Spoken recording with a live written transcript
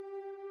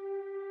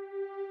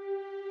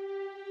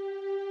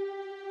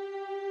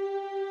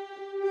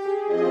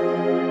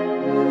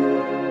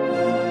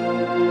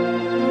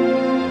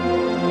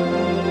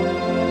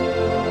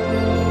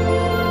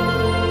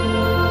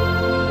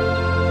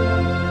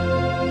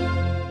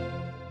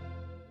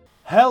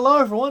Hello,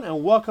 everyone,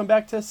 and welcome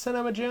back to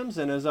Cinema Gems.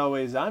 And as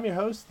always, I'm your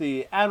host,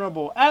 the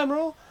Admirable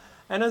Admiral.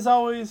 And as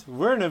always,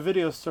 we're in a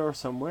video store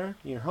somewhere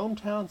in your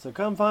hometown, so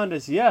come find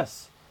us.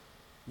 Yes,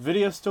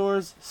 video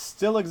stores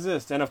still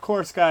exist. And of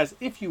course, guys,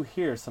 if you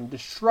hear some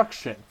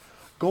destruction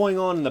going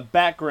on in the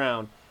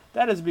background,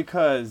 that is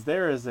because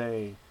there is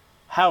a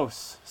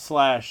house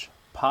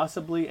 /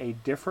 possibly a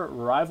different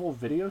rival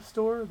video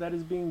store that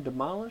is being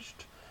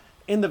demolished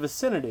in the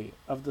vicinity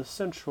of the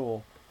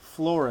Central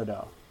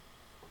Florida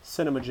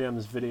Cinema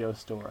Gems video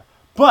store.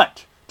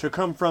 But to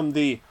come from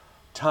the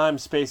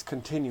time-space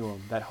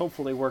continuum that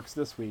hopefully works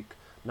this week,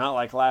 not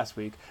like last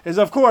week, is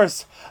of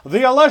course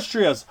the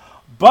illustrious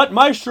Butt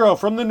Maestro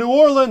from the New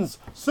Orleans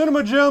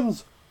Cinema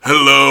Gems.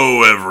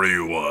 Hello,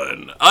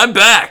 everyone. I'm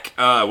back.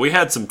 We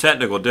had some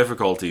technical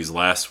difficulties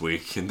last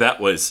week, and that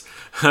was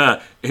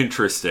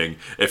interesting.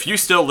 If you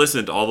still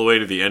listened all the way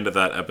to the end of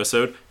that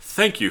episode,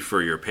 thank you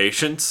for your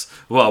patience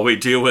while we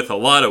deal with a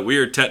lot of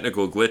weird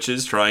technical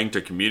glitches trying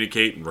to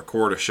communicate and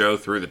record a show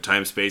through the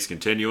time-space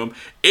continuum.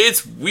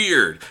 It's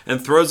weird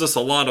and throws us a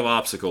lot of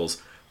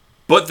obstacles.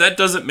 But that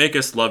doesn't make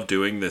us love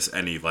doing this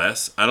any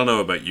less. I don't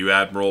know about you,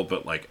 Admiral,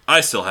 but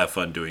I still have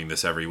fun doing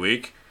this every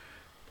week.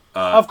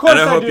 Of course,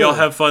 and I hope do. y'all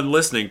have fun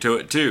listening to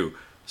it too.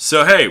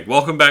 So hey,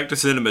 welcome back to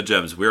Cinema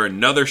Gems. We're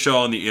another show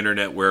on the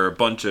internet where a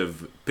bunch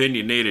of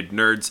opinionated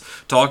nerds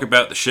talk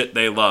about the shit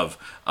they love.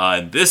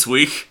 And this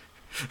week,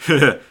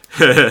 I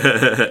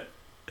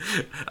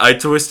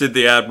twisted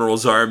the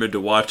Admiral's arm into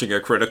watching a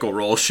Critical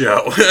Role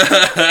show.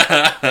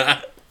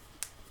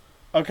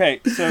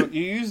 Okay, so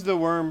you used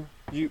the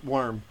You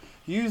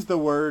used the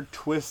word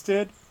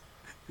twisted.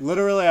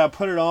 Literally, I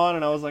put it on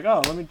and I was like,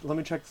 oh, let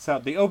me check this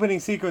out. The opening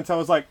sequence, I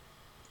was like,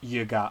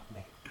 you got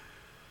me.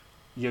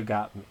 You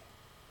got me.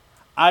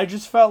 I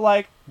just felt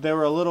like there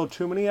were a little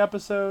too many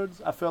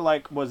episodes. I feel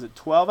like, was it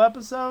 12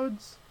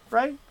 episodes,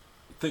 right?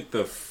 I think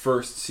the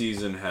first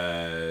season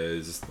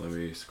has, let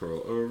me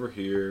scroll over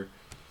here.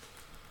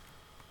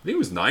 I think it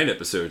was 9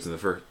 episodes in the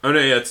first. Oh, no,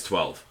 yeah, it's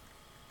 12.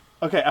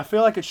 Okay, I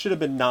feel like it should have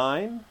been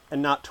 9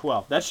 and not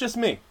 12. That's just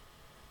me.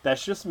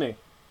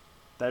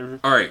 All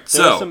right,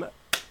 so.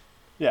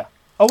 Yeah.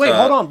 Oh, wait,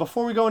 hold on.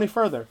 Before we go any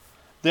further,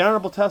 the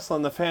Honorable Tesla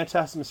and the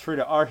Phantasmus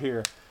Frida are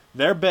here.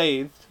 They're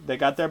bathed. They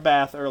got their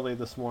bath early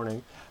this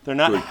morning. They're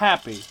not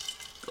happy,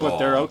 but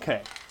they're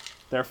okay.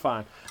 They're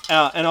fine.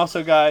 And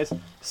also, guys,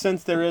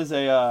 since it is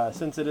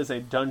a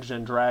Dungeons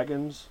and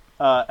Dragons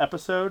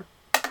episode,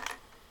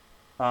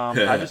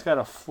 I just got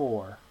a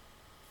 4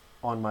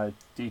 on my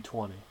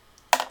D20.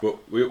 Well,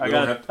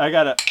 I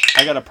got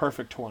a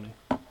perfect 20.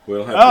 We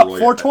don't have to roll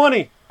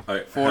 420.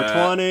 Right,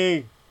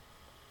 420.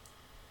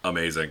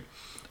 Amazing.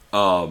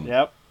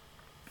 Yep.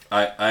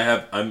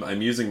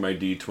 I'm using my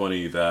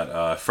D20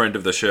 that friend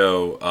of the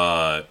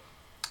show,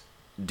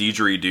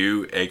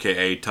 Didgeridoo,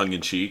 aka Tongue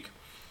in Cheek,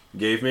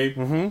 gave me.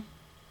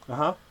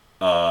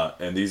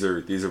 And these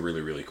are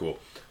really, really cool.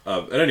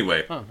 And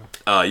anyway,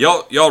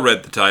 y'all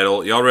read the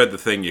title, y'all read the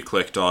thing you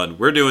clicked on.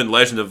 We're doing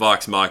Legend of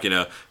Vox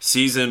Machina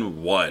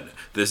Season 1.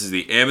 This is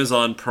the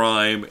Amazon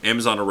Prime,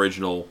 Amazon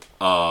original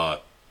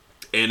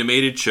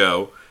animated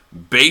show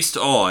based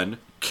on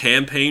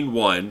Campaign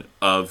 1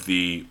 of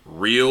the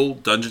real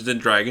Dungeons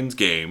 & Dragons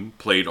game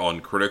played on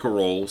Critical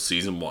Role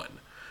Season 1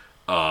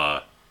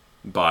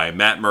 by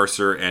Matt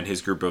Mercer and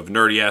his group of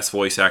nerdy-ass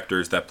voice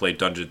actors that played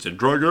Dungeons &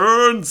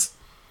 Dragons.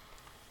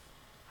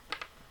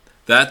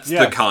 That's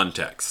the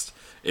context.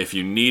 If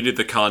you needed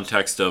the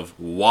context of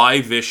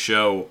why this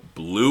show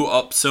blew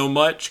up so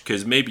much,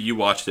 because maybe you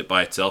watched it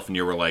by itself and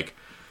you were like,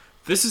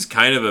 this is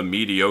kind of a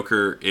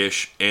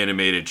mediocre-ish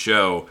animated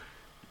show.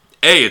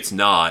 A, it's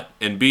not,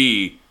 and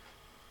B,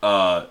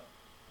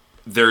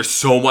 there's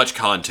so much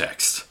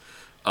context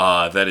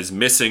that is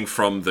missing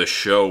from the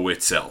show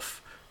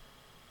itself.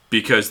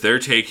 Because they're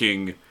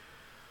taking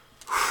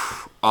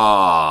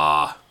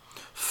 5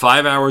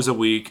 hours a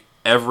week,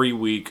 every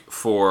week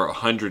for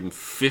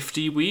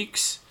 150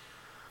 weeks.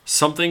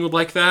 Something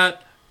like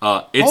that.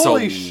 It's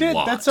Holy a shit,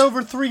 lot. that's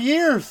over 3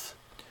 years.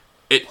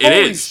 It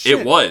is.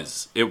 Shit.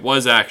 It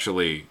was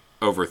actually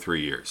over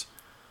 3 years.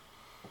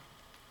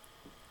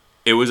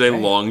 It was a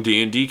long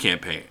D&D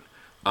campaign.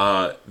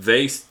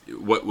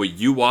 What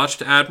you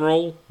watched,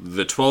 Admiral,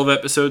 the 12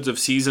 episodes of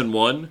Season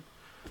 1,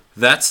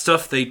 that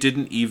stuff they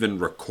didn't even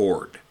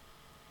record.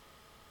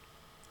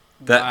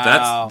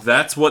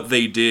 That's what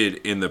they did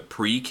in the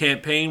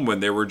pre-campaign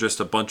when there were just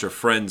a bunch of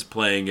friends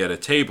playing at a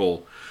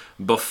table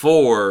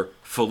before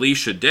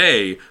Felicia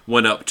Day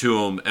went up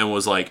to him and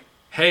was like,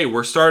 hey,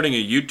 we're starting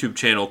a YouTube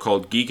channel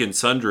called Geek and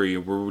Sundry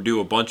where we do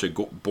a bunch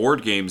of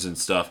board games and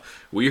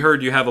stuff. We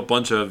heard you have a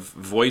bunch of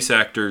voice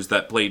actors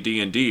that play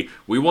D&D.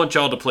 We want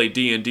y'all to play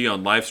D&D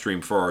on live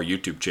stream for our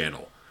YouTube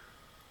channel.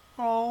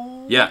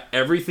 Oh. Yeah,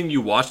 everything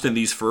you watched in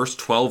these first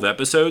 12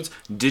 episodes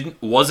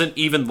wasn't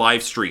even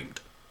live streamed.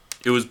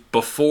 It was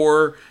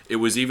before it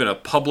was even a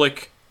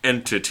public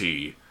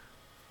entity.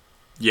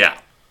 Yeah.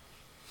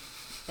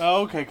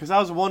 Oh, okay, because I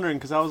was wondering,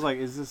 because I was like,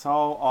 is this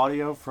all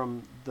audio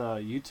from the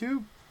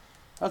YouTube?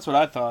 That's what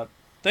I thought.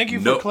 Thank you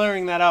for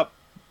clearing that up.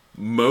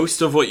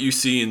 most of what you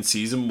see in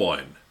season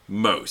 1,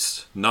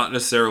 not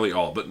necessarily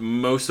all, but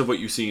most of what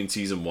you see in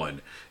season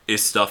 1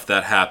 is stuff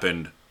that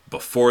happened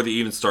before they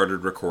even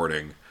started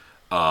recording.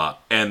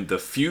 And the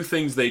few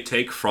things they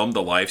take from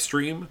the live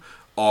stream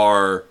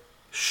are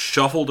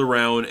shuffled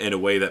around in a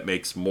way that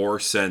makes more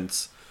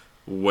sense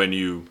when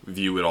you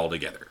view it all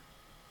together.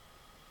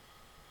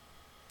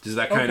 Does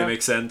that kind of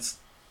make sense?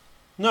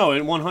 No,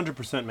 it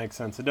 100% makes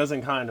sense. It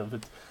doesn't kind of.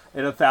 It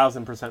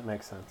 1,000%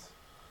 makes sense.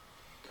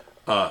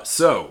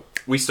 So,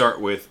 we start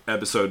with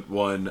episode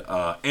 1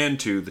 and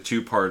 2, the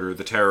two-parter,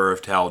 The Terror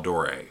of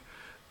Tal'Dorei.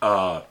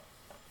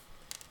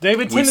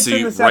 David Tennant's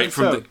in this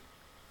episode.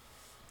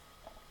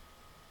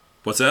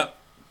 What's that?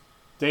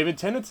 David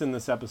Tennant's in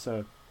this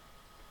episode.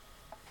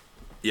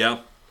 Yeah.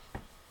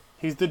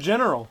 He's the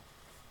general.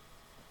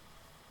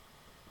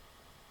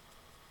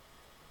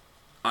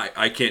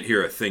 I can't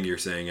hear a thing you're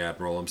saying,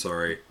 Admiral. I'm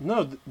sorry.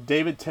 No,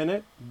 David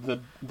Tennant,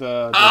 the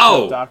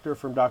doctor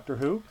from Doctor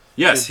Who.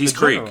 Yes, he's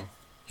Krieg. General.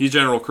 He's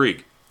General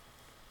Krieg.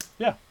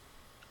 Yeah.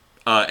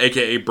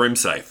 AKA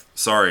Brimscythe.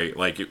 Sorry,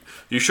 like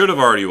you should have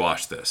already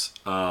watched this.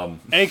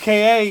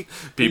 AKA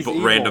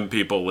random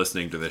people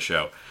listening to this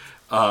show.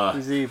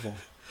 He's evil.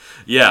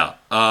 Yeah.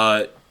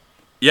 So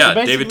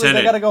David Tennant.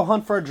 They gotta go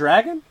hunt for a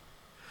dragon?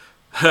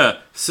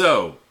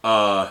 So,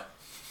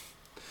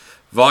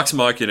 Vox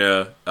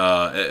Machina,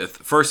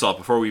 first off,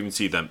 before we even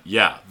see them,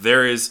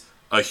 there is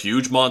a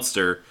huge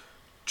monster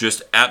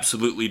just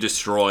absolutely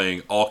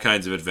destroying all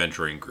kinds of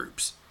adventuring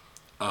groups.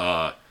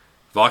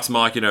 Vox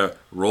Machina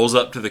rolls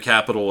up to the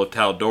capital of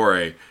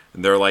Tal'Dorei,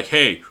 and they're like,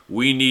 hey,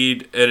 we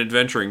need an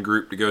adventuring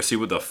group to go see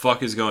what the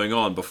fuck is going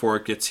on before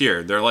it gets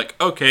here. They're like,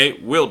 okay,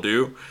 will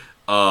do.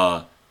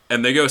 And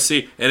they go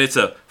see, and it's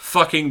a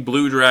fucking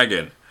blue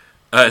dragon.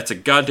 It's a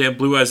goddamn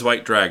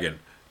blue-eyes-white dragon.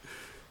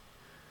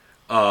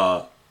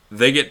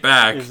 They get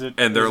back,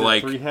 and they're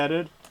like...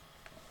 three-headed?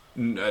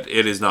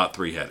 It is not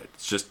three-headed.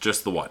 It's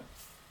just the one.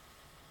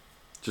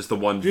 Just the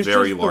one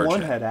very large head. It's just the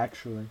one head. head,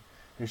 actually.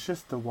 It's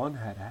just the one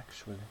head,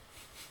 actually.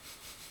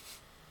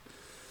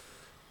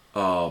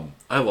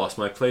 I lost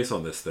my place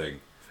on this thing.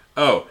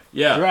 Oh,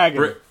 yeah.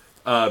 Dragon.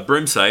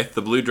 Brimscythe,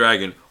 the blue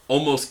dragon,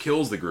 almost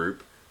kills the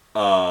group.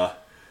 And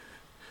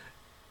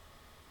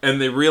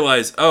they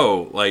realize, Vex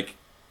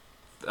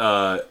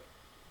and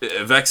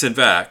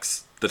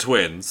Vax, the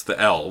twins, the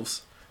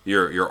elves,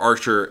 your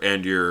Archer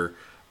and your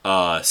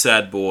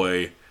sad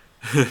boy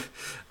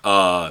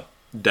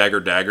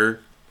Dagger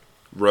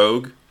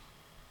rogue.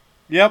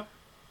 Yep.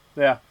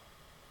 Yeah.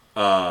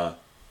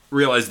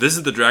 Realize this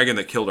is the dragon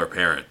that killed our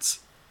parents.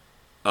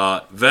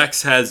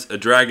 Vex has a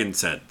dragon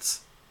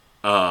sense,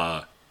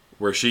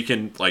 where she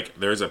can,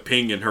 there's a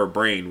ping in her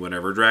brain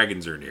whenever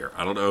dragons are near.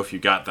 I don't know if you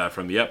got that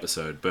from the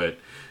episode, but...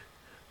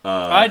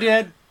 I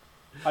did.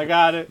 I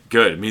got it.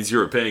 Good. It means you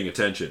were paying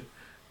attention.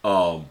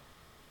 And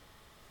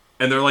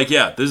they're like,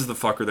 yeah, this is the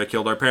fucker that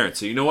killed our parents.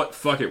 So you know what?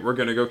 Fuck it. We're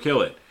going to go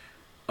kill it.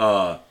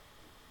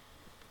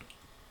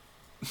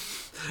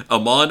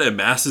 Amon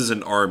amasses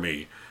an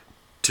army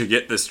to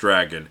get this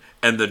dragon,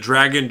 and the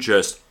dragon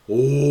just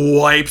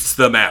wipes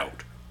them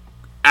out.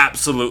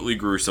 Absolutely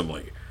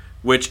gruesomely.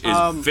 Which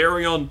is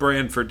very on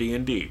brand for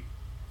D&D.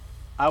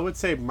 I would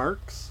say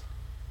mercs.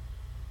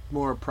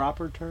 More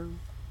proper term.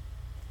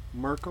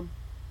 Murk 'em.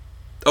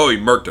 Oh, he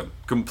murked them.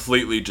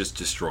 Completely just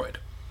destroyed.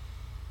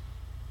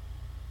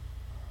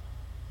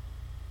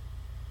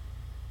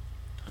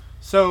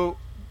 So,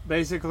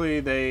 basically,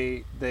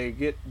 they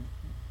get...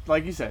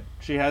 Like you said,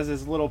 she has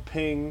this little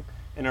ping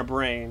in her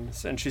brain,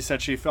 and she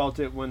said she felt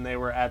it when they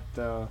were at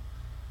the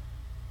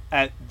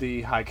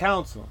High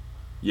Council.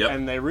 Yep.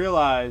 And they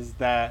realized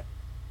that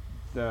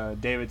the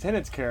David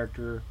Tennant's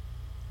character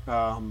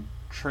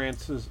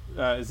is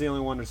the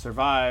only one to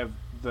survive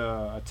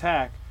the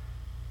attack.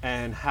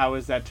 And how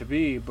is that to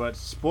be? But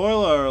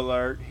spoiler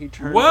alert, he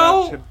turns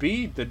out to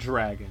be the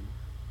dragon.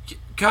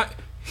 God,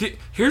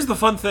 here's the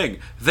fun thing.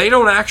 They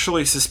don't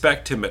actually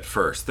suspect him at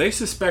first. They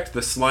suspect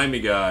the slimy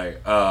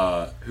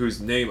guy,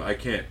 whose name I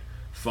can't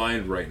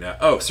find right now.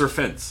 Oh, Sir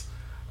Fence.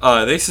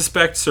 They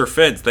suspect Sir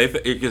Fence.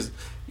 The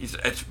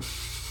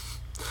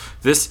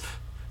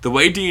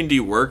way D&D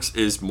works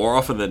is more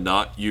often than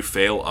not, you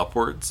fail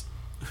upwards.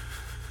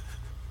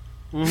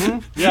 Mm-hmm.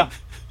 Yeah.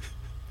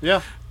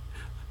 Yeah.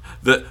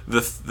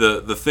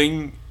 The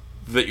thing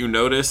that you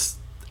notice,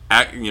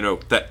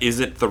 that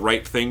isn't the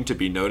right thing to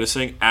be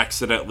noticing,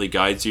 accidentally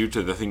guides you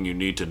to the thing you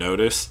need to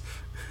notice.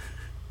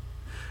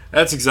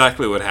 That's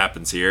exactly what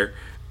happens here.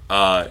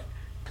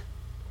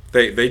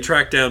 They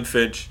track down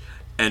Finch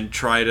and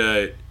try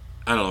to,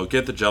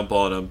 get the jump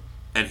on him,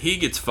 and he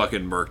gets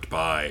fucking murked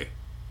by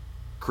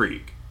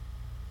Krieg,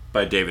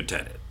 by David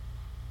Tennant.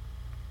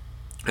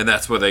 And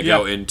that's where they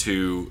go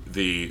into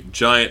the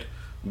giant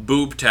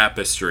boob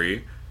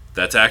tapestry.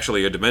 That's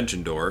actually a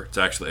dimension door.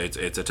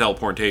 It's a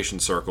teleportation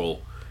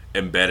circle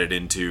embedded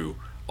into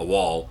a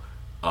wall.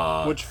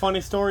 Which,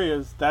 funny story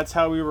is, that's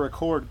how we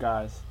record,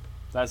 guys.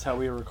 That's how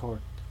we record.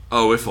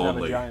 Oh, if we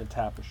only. Have a giant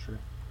tapestry.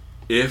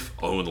 If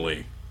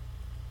only.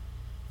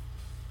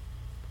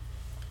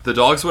 The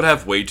dogs would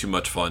have way too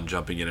much fun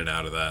jumping in and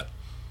out of that.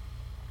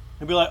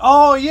 And be like,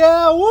 oh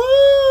yeah,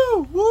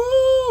 woo,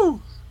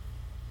 woo.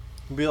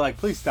 And be like,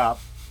 please stop.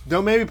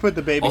 Don't maybe put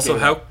the baby. Also,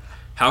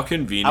 how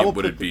convenient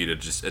would it be to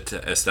just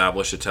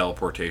establish a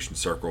teleportation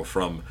circle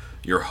from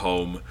your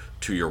home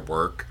to your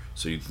work,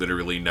 so you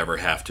literally never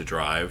have to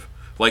drive?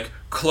 Like,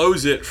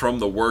 close it from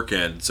the work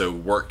end so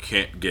work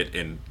can't get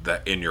in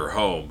your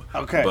home.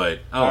 Okay. But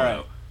I don't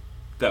know.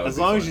 That would as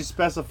be long fun. as you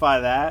specify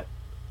that,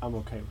 I'm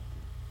okay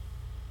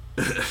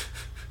with it. As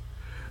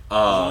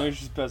long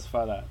as you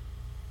specify that.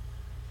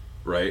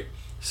 Right.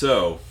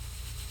 So,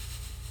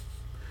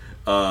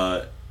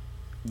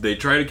 they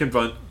try to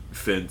confront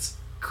Vince.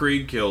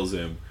 Krieg kills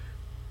him.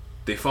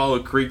 They follow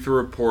Krieg through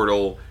a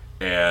portal,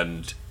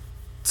 and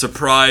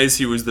surprise,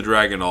 he was the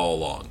dragon all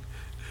along.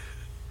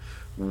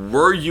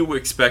 Were you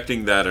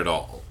expecting that at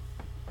all?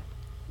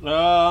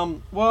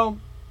 Well,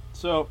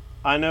 so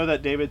I know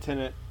that David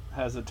Tennant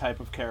has a type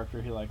of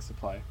character he likes to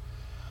play.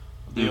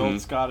 The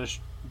old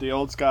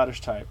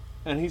Scottish type.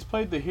 And he's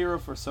played the hero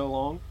for so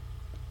long,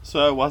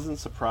 so I wasn't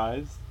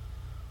surprised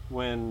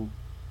when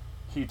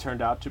he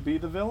turned out to be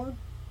the villain.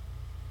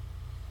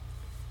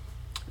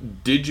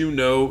 Did you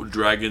know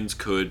dragons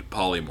could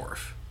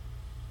polymorph?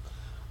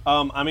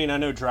 I mean, I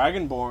know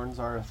Dragonborns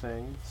are a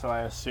thing, so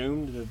I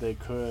assumed that they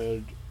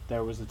could.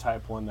 There was a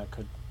type 1 that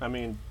could. I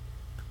mean,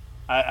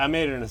 I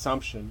made an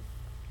assumption,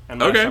 and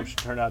my assumption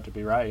turned out to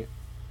be right.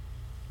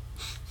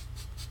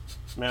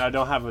 I mean, I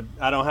don't have a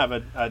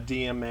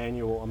DM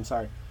manual. I'm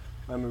sorry.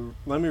 Let me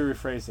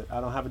rephrase it. I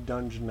don't have a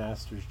Dungeon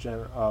Master's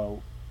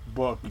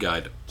book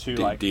guide to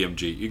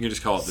DMG. You can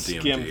just call it the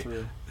skim DMG.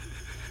 Through.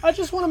 I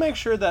just want to make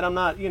sure that I'm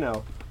not,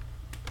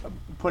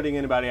 putting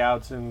anybody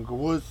out and go,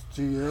 what's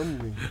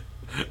DM mean?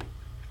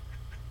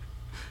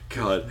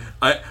 God,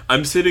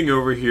 I'm sitting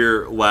over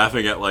here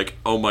laughing at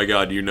oh my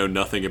God, you know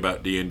nothing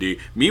about D&D.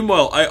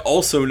 Meanwhile, I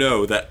also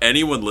know that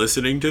anyone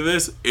listening to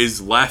this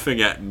is laughing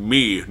at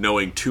me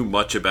knowing too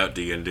much about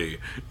D&D.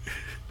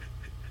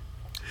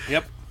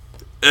 Yep.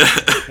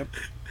 Yep.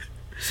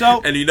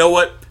 So, and you know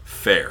what?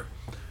 Fair.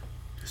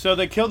 So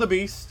they kill the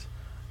beast,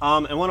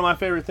 and one of my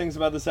favorite things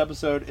about this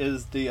episode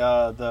is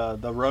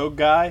the rogue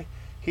guy.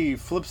 He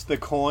flips the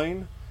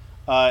coin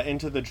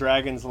into the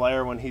dragon's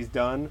lair when he's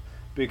done,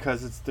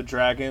 because it's the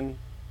dragon.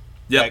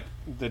 Yep.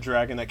 The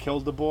dragon that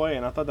killed the boy,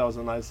 and I thought that was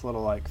a nice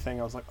little thing.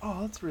 I was like,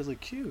 oh, that's really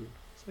cute.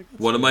 That's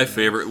one of my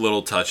favorite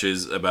little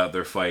touches about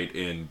their fight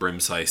in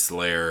Brimsice's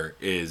lair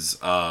is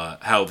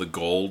how the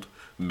gold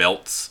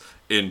melts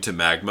into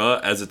magma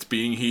as it's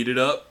being heated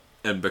up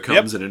and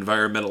becomes an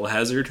environmental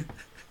hazard.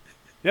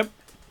 Yep.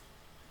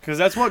 Because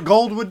that's what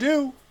gold would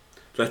do.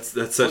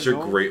 That's such a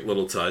great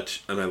little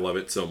touch, and I love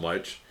it so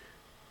much.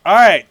 All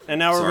right, and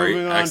now we're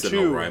moving on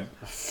to rhyme.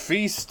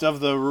 Feast of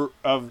the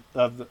I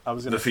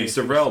was going to say Feast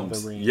of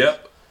Realms.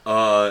 Yep.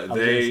 I was going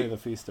to say the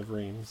Feast of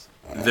Realms.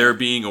 They're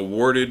being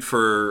awarded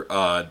for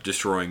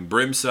destroying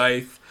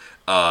Brimscythe.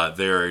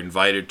 They're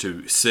invited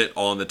to sit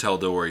on the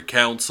Teldori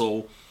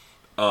Council,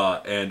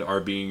 and are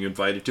being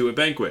invited to a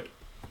banquet.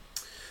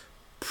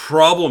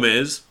 Problem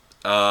is,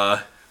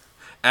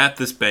 at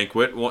this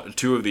banquet,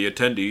 two of the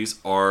attendees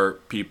are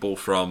people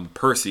from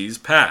Percy's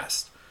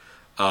past.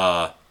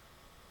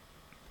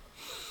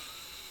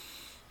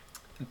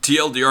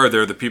 TLDR,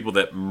 they're the people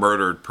that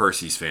murdered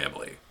Percy's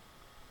family.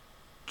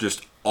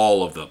 Just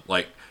all of them.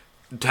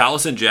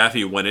 Taliesin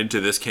Jaffe went into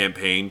this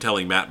campaign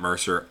telling Matt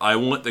Mercer, I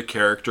want the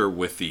character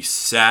with the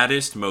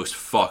saddest, most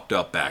fucked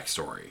up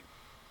backstory.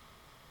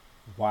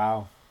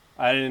 Wow.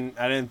 I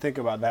didn't think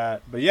about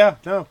that. But yeah,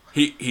 no.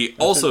 He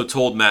also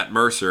told Matt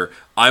Mercer,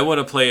 I want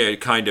to play a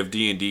kind of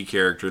D&D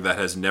character that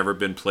has never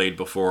been played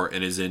before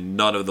and is in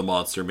none of the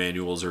monster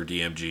manuals or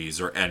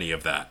DMGs or any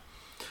of that.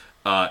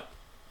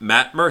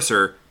 Matt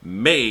Mercer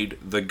made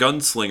the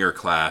Gunslinger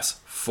class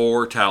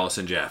for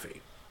Taliesin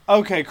Jaffe.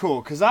 Okay,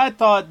 cool. Because I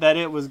thought that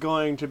it was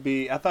going to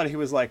be. I thought he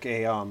was like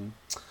an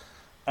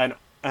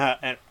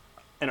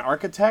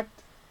architect.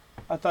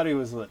 I thought he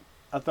was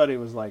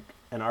like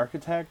an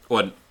architect.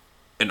 What,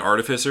 an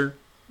artificer?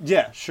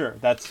 Yeah, sure.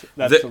 That's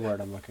the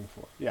word I'm looking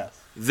for. Yes.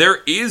 There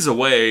is a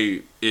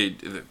way.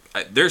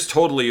 There's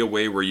totally a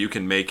way where you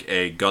can make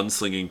a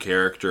gunslinging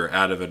character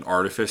out of an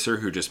artificer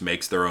who just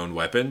makes their own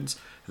weapons.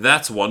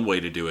 That's one way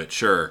to do it,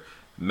 sure.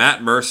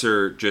 Matt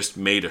Mercer just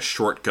made a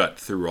shortcut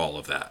through all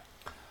of that.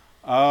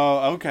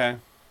 Oh, okay.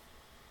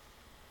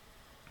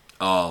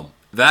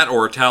 That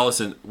or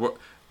Taliesin.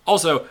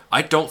 Also,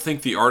 I don't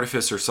think the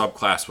Artificer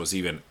subclass was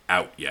even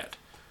out yet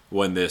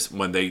when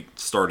they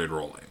started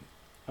rolling.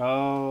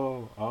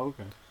 Oh,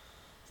 okay.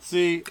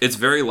 See, it's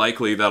very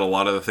likely that a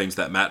lot of the things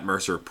that Matt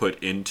Mercer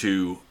put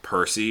into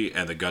Percy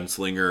and the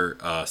Gunslinger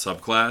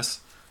subclass,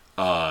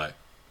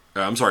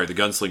 I'm sorry, the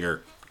Gunslinger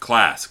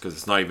class, because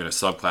it's not even a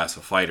subclass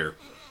of fighter,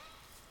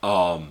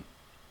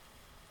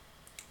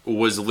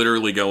 was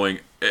literally going,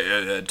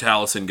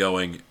 Taliesin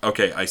going,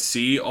 okay, I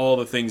see all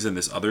the things in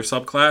this other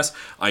subclass,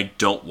 I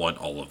don't want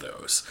all of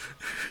those.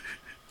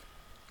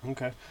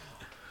 Okay.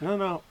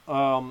 No.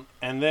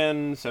 And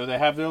then, so they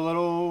have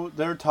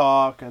their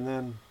talk, and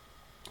then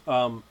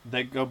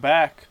They go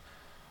back,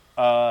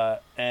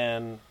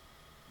 and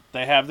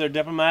they have their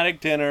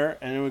diplomatic dinner,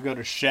 and then we go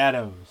to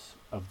Shadows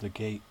of the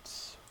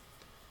Gates.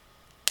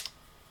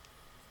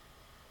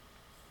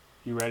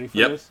 You ready for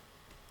this?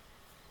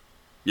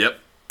 Yep.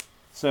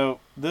 So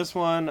this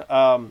one,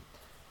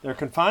 they're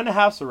confined to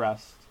house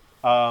arrest,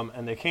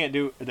 and they can't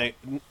do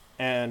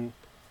and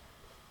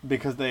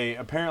because they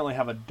apparently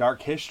have a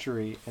dark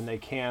history, and they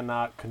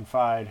cannot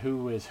confide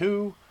who is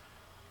who,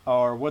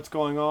 or what's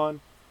going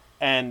on.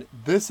 And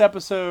this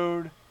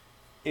episode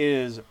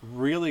is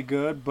really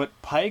good, but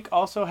Pike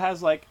also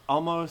has like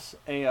almost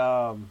a,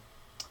 I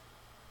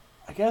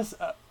guess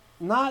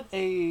not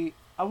a,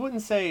 I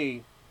wouldn't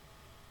say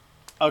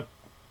a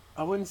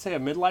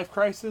midlife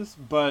crisis,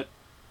 but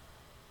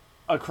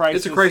a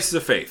crisis. It's a crisis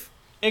of faith.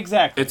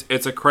 Exactly.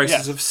 It's a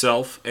crisis of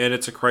self, and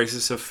it's a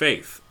crisis of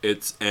faith.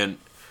 And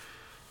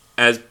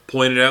as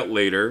pointed out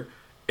later,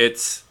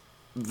 it's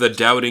the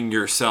doubting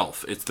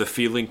yourself. It's the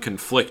feeling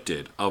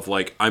conflicted of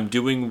like, I'm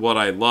doing what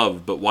I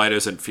love, but why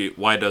doesn't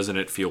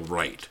it feel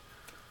right?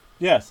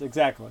 Yes,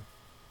 exactly.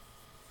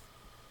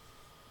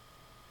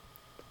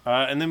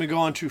 And then we go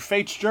on to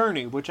Fate's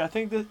Journey, which I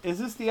think is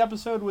this the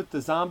episode with the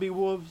zombie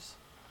wolves?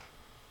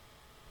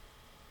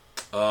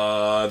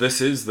 This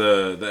is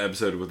the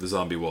episode with the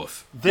zombie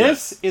wolf.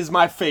 This is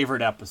my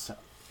favorite episode.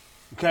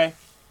 Okay?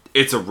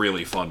 It's a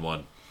really fun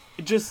one.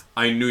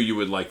 I knew you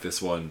would like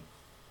this one.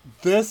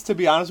 This, to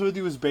be honest with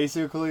you, is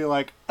basically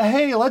like,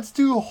 hey, let's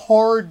do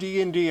horror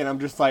D&D. And I'm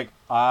just like,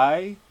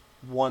 I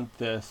want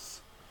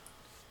this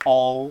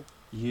all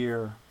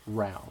year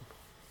round.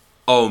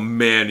 Oh,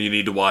 man, you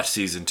need to watch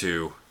season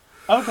 2.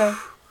 Okay.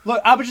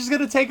 Look, I was just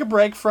going to take a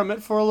break from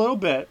it for a little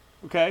bit.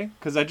 Okay?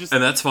 Because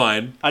and that's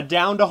fine. I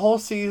downed a whole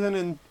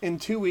season in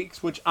 2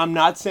 weeks, which I'm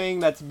not saying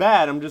that's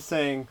bad. I'm just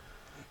saying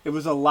it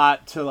was a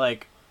lot to,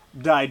 like,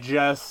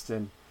 digest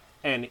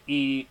and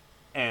eat,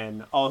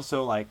 and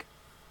also, like,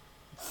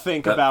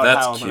 think about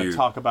how I'm going to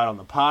talk about on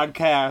the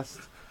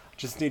podcast.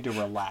 Just need to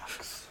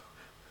relax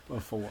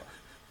before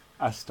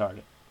I start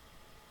it.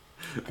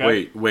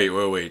 Okay?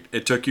 Wait.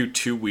 It took you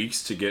 2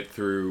 weeks to get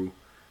through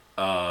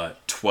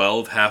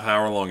 12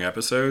 half-hour-long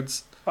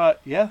episodes?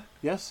 Yeah.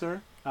 Yes,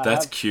 sir.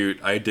 That's cute.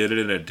 I did it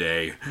in a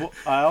day. Well,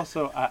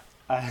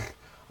 I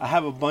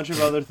have a bunch of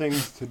other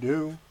things to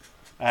do.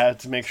 I have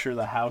to make sure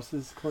the house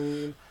is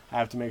clean. I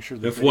have to make sure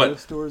the video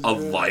store's good.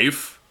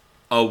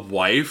 A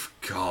wife?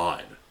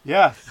 God.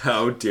 Yeah.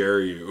 How dare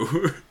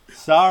you?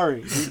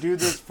 Sorry. We do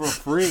this for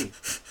free.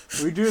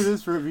 We do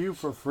this review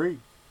for free.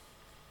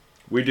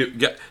 We do.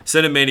 Yeah,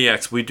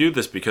 Cinemaniacs, we do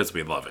this because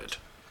we love it.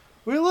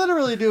 We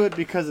literally do it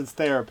because it's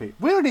therapy.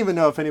 We don't even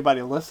know if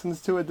anybody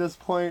listens to it at this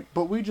point,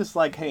 but we just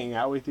like hanging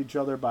out with each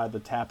other by the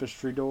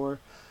tapestry door.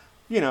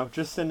 You know,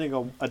 just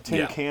sending a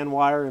tin can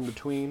wire in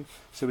between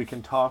so we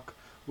can talk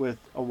with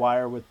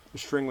a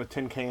string with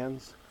tin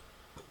cans.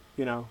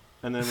 You know,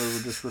 and then we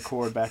would just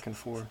record back and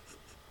forth.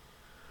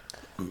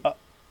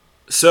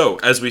 So,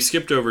 as we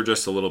skipped over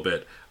just a little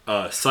bit,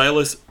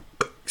 Silas,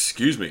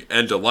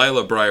 and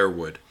Delilah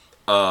Briarwood.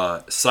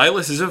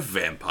 Silas is a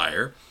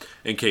vampire,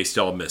 in case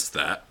y'all missed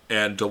that.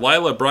 And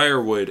Delilah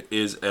Briarwood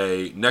is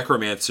a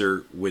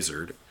necromancer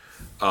wizard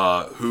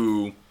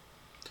who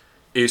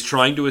is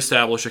trying to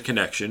establish a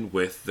connection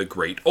with the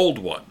Great Old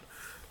One,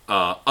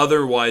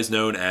 otherwise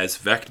known as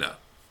Vecna.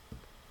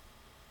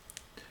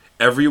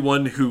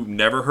 Everyone who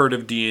never heard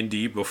of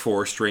D&D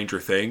before Stranger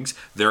Things,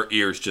 their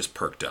ears just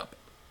perked up.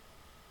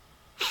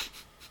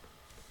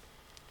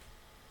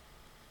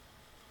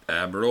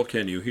 Admiral,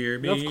 can you hear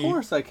me? Of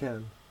course I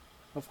can.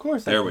 Of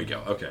course I can. There we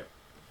go. Okay.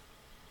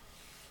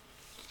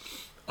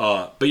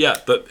 But yeah,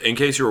 in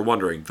case you were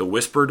wondering, the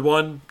Whispered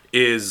One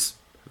is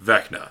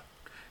Vecna.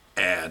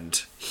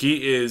 And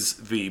he is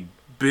the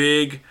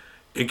big...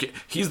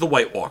 He's the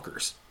White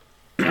Walkers.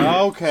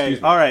 Okay.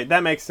 All right.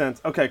 That makes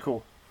sense. Okay,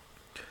 cool.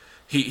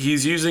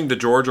 He's using the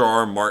George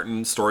R.R.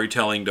 Martin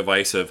storytelling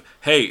device of,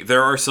 hey,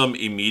 there are some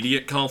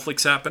immediate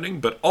conflicts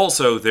happening, but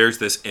also there's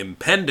this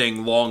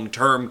impending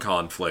long-term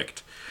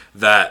conflict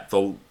that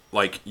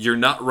you're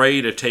not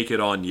ready to take it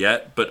on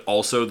yet, but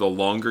also the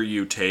longer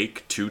you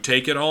take to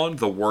take it on,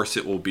 the worse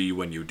it will be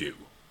when you do.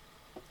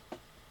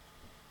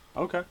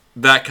 Okay.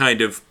 That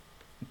kind of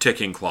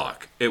ticking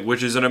clock,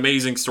 which is an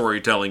amazing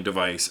storytelling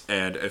device.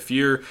 And if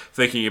you're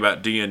thinking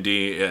about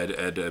D&D,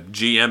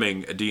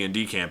 GMing a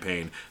D&D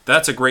campaign,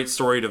 that's a great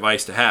story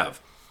device to have.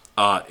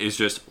 Is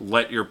just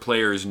let your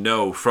players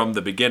know from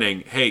the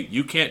beginning, hey,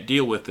 you can't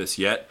deal with this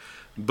yet,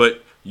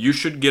 but you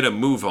should get a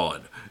move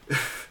on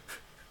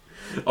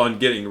on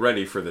getting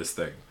ready for this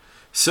thing.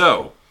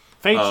 So,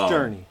 Fate's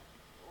Journey.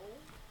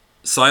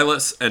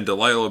 Silas and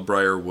Delilah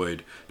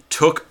Briarwood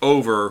took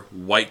over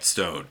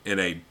Whitestone in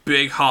a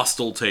big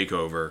hostile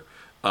takeover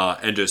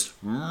and just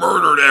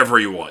murdered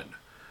everyone.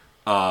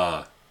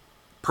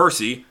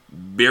 Percy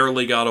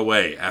barely got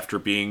away after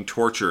being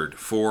tortured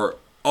for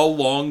a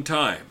long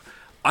time.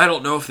 I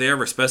don't know if they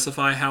ever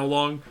specify how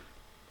long,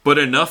 but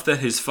enough that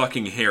his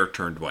fucking hair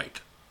turned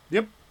white.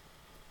 Yep.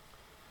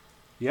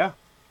 Yeah.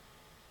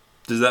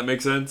 Does that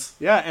make sense?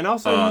 Yeah, and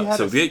also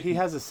he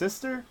has a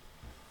sister.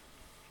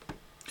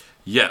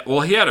 Yeah,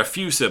 well, he had a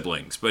few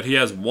siblings, but he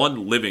has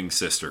one living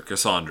sister,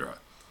 Cassandra.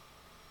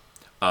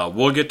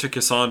 We'll get to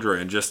Cassandra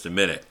in just a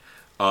minute,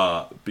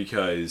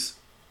 because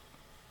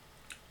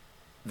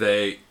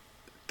they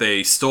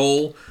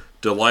stole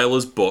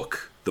Delilah's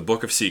book, the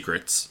Book of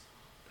Secrets.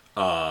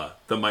 That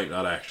might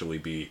not actually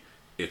be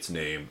its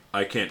name.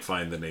 I can't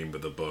find the name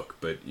of the book,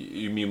 but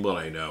you mean what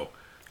I know.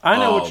 I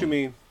know what you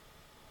mean.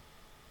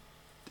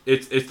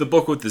 It's the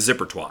book with the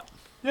zipper twat.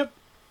 Yep.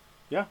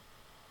 Yeah.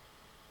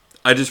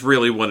 I just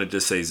really wanted to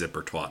say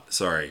zipper twat.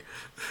 Sorry.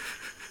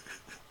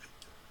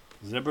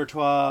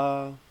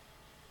 Zippertwa.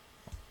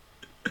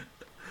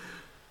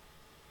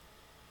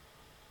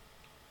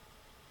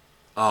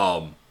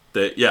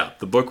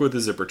 The book with the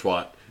zipper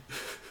twat.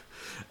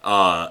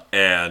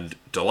 And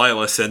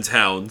Delilah sends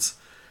hounds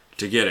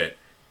to get it,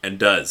 and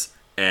does.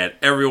 And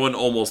everyone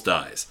almost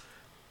dies.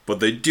 But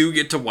they do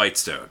get to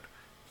Whitestone.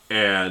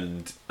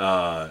 And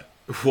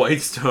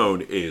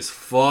Whitestone is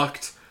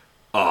fucked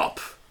up.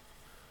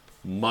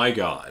 My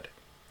God.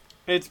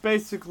 It's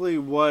basically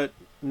what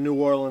New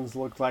Orleans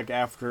looked like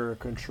after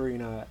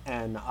Katrina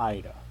and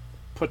Ida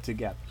put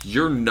together.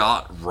 You're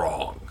not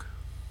wrong.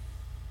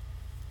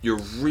 You're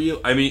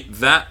real. I mean,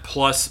 that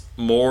plus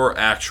more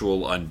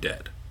actual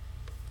undead.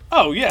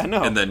 Oh, yeah,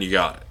 no. And then you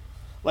got it.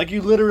 Like,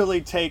 you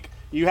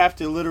have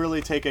to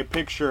literally take a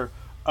picture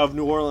of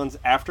New Orleans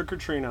after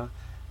Katrina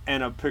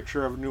and a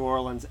picture of New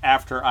Orleans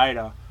after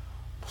Ida.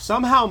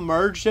 Somehow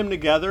merge them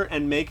together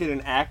and make it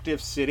an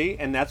active city,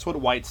 and that's what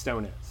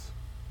Whitestone is.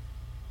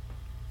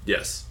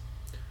 Yes.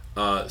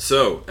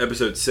 So,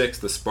 episode 6,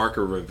 The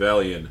Sparker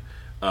Rebellion.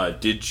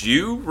 Did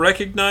you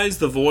recognize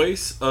the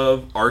voice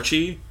of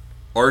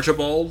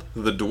Archibald,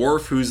 the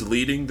dwarf who's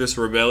leading this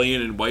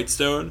rebellion in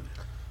Whitestone?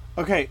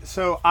 Okay,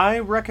 so I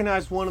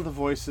recognize one of the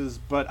voices,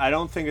 but I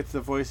don't think it's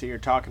the voice that you're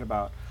talking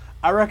about.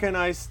 I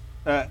recognize...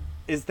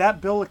 is that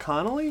Bill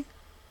Connolly?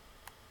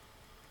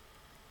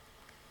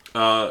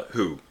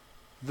 Who?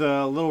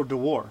 The little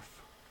dwarf.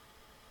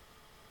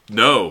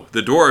 No,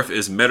 the dwarf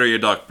is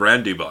Meriadoc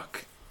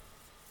Brandybuck.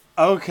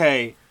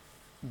 Okay,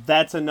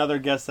 that's another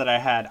guess that I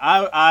had.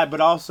 I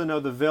but also know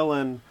the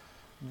villain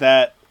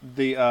that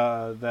the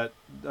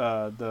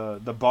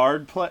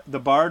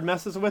bard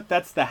messes with.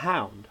 That's the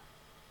Hound.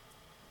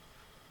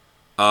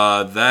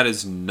 That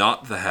is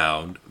not the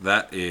Hound.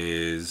 That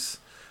is,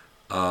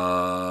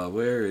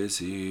 where is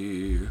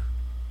he?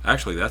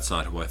 Actually, that's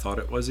not who I thought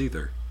it was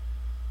either.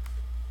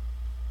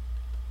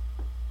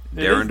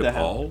 Darren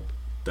DePaul?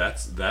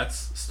 That's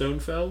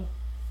Stonefell?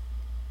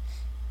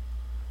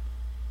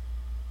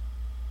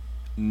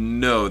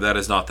 No, that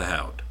is not the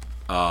Hound.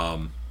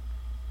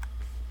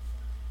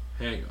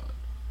 Hang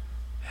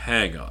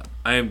on.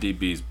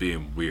 IMDb's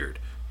being weird.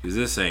 Because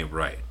this ain't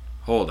right.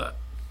 Hold up.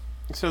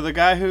 So the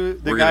guy who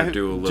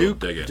do a little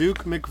digging.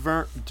 Duke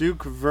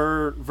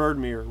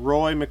Verdmere,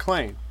 Roy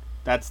McLean.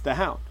 That's the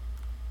Hound.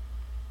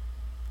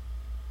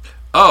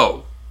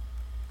 Oh.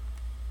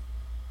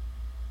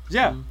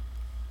 Yeah.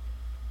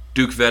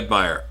 Duke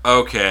Vedmeyer.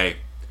 Okay.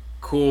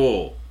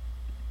 Cool.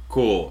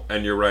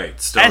 And you're right.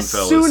 Stonefell is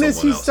someone else. As soon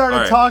as he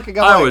started talking,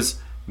 I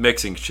was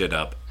mixing shit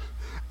up.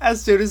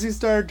 As soon as he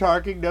started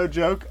talking, no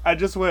joke, I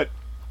just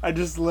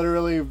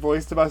literally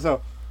voiced to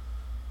myself,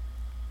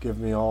 "Give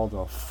me all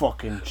the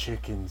fucking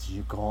chickens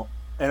you got."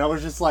 And I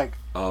was just like,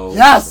 oh,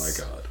 yes!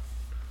 My God.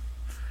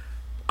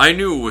 I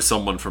knew it was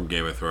someone from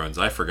Game of Thrones.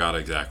 I forgot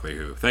exactly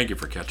who. Thank you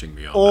for catching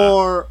me on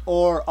that.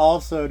 Or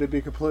also, to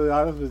be completely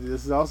honest with you,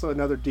 this is also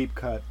another deep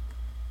cut.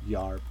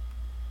 Yarb.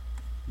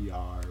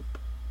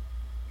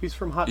 He's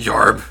from Hot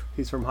Yarb. Fuzz.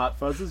 He's from Hot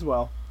Fuzz as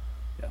well.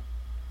 Yeah.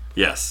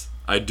 Yes,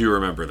 I do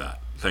remember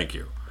that. Thank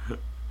you.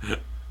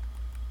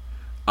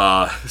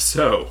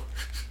 So...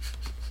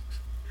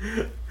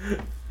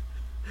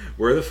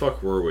 Where the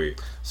fuck were we?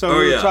 So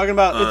we were talking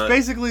about... it's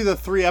basically the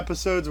 3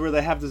 episodes where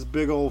they have this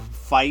big old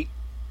fight,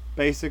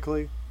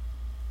 basically.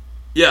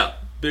 Yeah,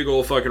 big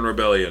old fucking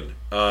rebellion,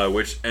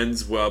 which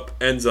ends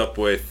up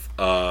with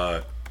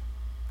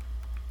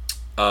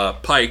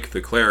Pike,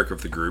 the cleric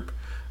of the group,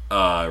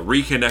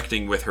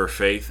 reconnecting with her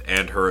faith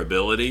and her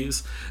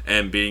abilities,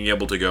 and being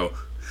able to go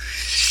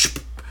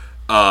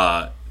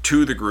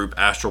to the group,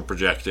 astral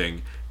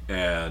projecting,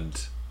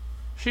 and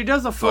she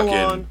does a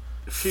full-on...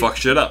 fuck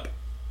shit up.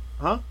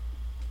 Huh?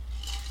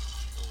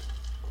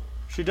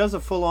 She does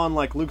a full-on,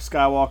 like, Luke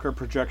Skywalker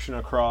projection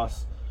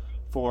across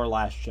for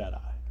Last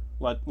Jedi.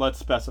 Let's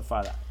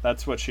specify that.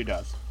 That's what she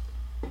does.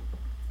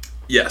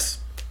 Yes.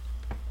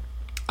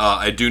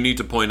 I do need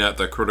to point out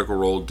that Critical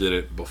Role did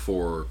it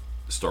before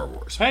Star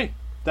Wars. Hey,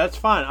 that's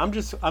fine. I'm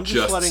just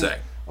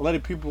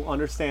letting people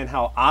understand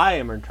how I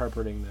am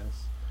interpreting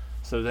this,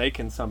 so they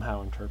can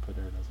somehow interpret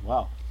it as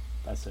well.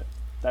 That's it.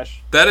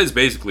 That is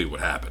basically what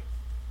happened.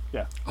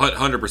 Yeah.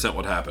 100%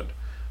 what happened.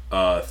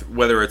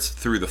 Whether it's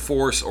through the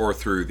Force or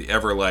through the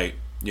Everlight,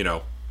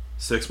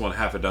 6 1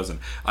 half a dozen.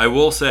 I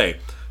will say,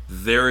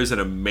 there is an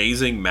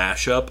amazing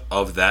mashup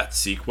of that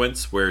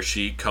sequence where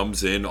she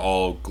comes in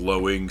all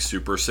glowing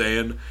Super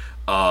Saiyan,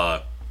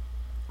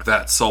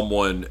 that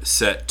someone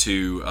set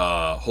to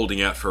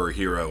Holding Out for a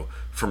Hero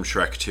from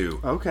Shrek 2.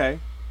 Okay.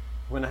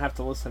 I'm gonna have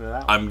to listen to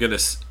that one.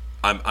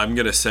 I'm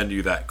gonna send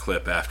you that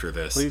clip after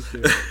this. Please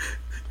do.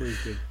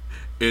 Please do.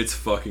 It's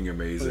fucking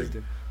amazing.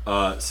 Please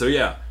do. So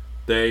yeah,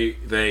 they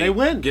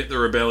win. Get the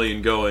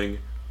rebellion going.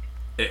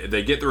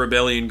 They get the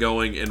rebellion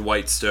going in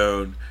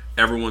Whitestone.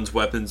 Everyone's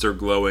weapons are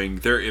glowing.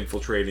 They're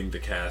infiltrating the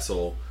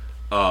castle.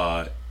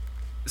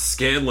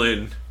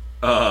 Scanlan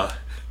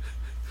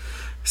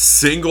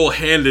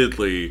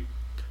single-handedly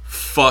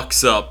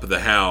fucks up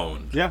the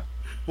Hound. Yeah.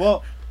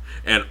 Well,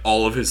 and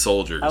all of his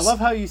soldiers. I love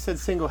how you said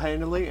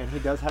single-handedly, and he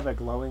does have a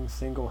glowing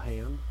single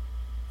hand.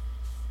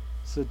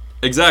 So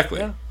exactly.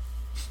 Yeah.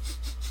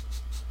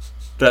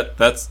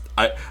 That's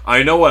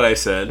I know what I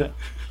said. Yeah.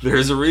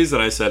 There's a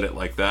reason I said it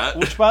like that.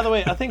 Which, by the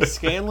way, I think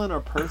Scanlan or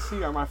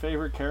Percy are my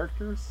favorite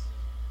characters.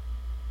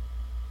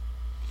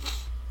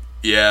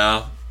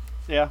 Yeah.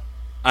 Yeah.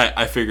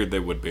 I figured they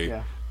would be.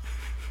 Yeah.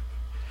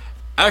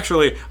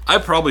 Actually, I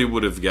probably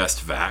would have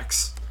guessed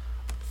Vax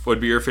would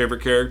be your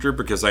favorite character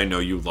because I know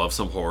you love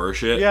some horror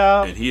shit.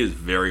 Yeah. And he is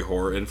very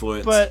horror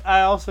influenced. But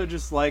I also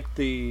just like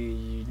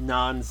the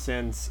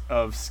nonsense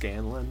of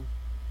Scanlan.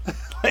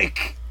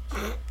 Like,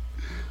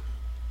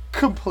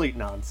 complete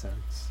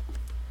nonsense.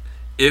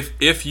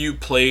 If you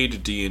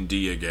played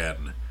D&D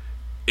again,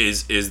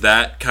 is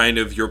that kind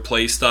of your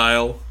play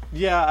style?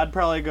 Yeah, I'd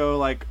probably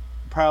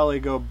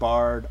go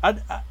Bard.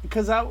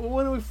 Because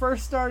when we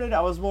first started,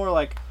 I was more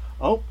like,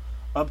 oh,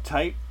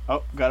 uptight,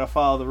 oh, gotta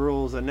follow the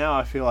rules, and now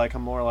I feel like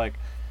I'm more like,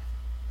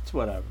 it's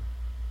whatever.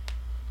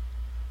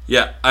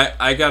 Yeah,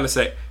 I gotta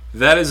say,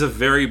 that is a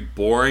very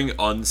boring,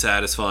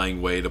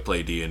 unsatisfying way to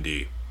play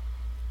D&D.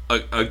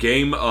 A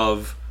game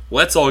of,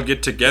 let's all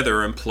get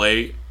together and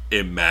play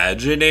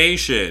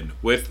imagination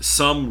with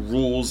some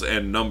rules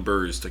and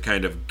numbers to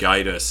kind of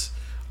guide us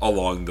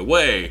along the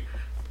way.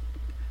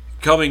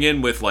 Coming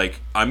in with,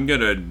 like, I'm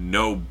gonna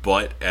know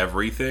but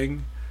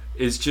everything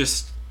is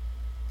just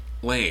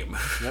lame.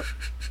 Yep.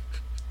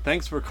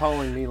 Thanks for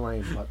calling me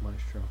lame, Butt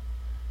Maestro.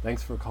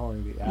 Thanks for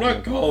calling me. I'm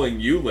not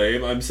calling you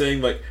lame. I'm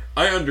saying, like,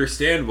 I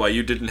understand why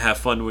you didn't have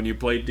fun when you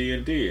played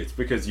D&D. It's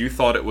because you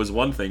thought it was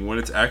one thing when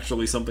it's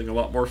actually something a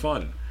lot more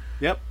fun.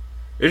 Yep.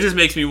 It just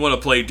makes me want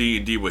to play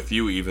D&D with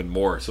you even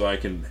more so I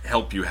can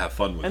help you have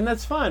fun with it. And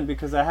that's fun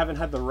because I haven't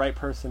had the right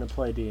person to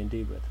play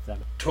D&D with.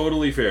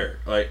 Totally fair.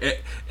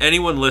 Like,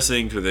 anyone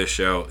listening to this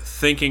show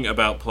thinking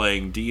about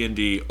playing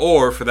D&D,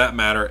 or for that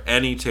matter,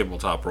 any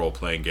tabletop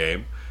role-playing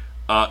game,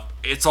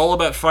 it's all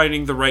about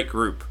finding the right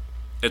group.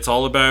 It's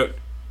all about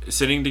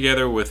sitting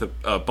together with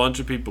a bunch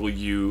of people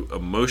you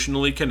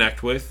emotionally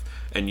connect with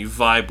and you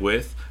vibe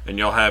with, and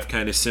y'all have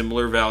kind of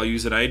similar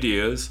values and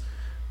ideas,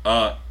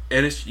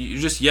 and you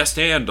just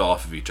yes-and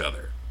off of each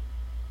other.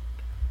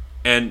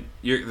 And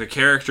the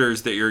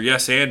characters that you're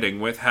yes-anding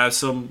with have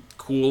some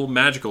cool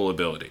magical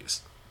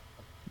abilities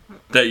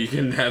that you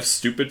can have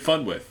stupid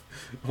fun with,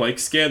 like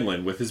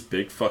Scanlan with his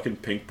big fucking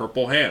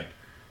pink-purple hand.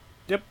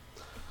 Yep.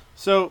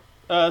 So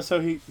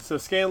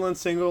Scanlan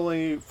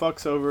singly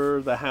fucks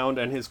over the Hound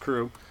and his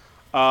crew,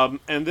 and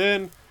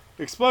then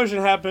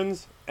explosion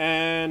happens,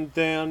 and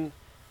then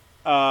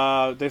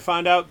they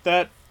find out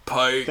that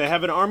Pike. They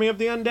have an army of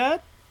the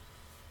undead.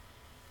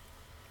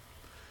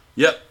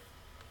 Yep.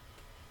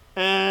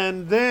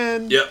 And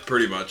then... Yep,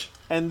 pretty much.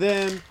 And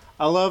then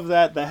I love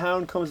that the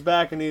Hound comes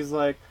back and he's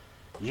like,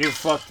 "You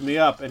fucked me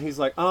up." And he's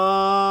like,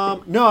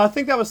 no, I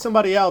think that was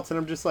somebody else. And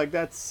I'm just like,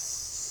 that's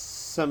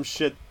some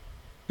shit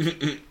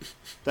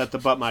that the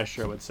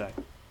Buttmeister would say.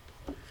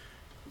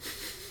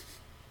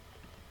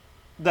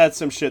 That's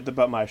some shit the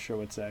Buttmeister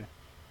would say.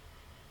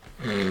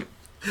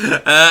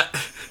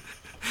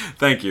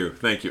 Thank you.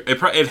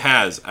 It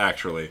has,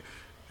 actually.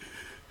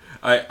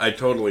 I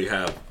totally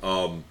have.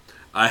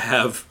 I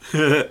have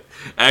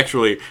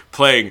actually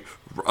playing.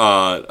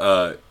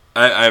 I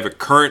have a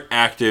current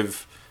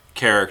active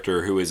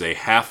character who is a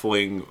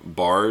halfling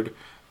bard,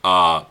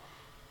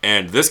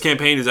 and this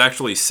campaign is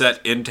actually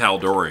set in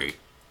Tal'Dorei.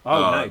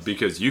 Oh, nice!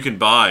 Because you can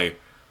buy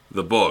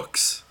the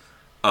books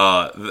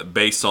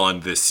based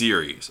on this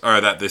series, or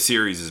that this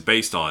series is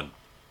based on,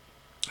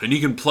 and you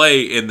can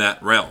play in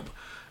that realm.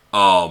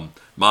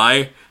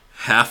 My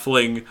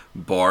halfling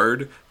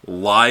bard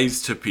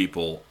lies to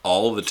people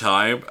all the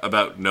time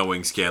about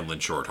knowing Scanlan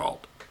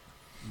Shorthalt.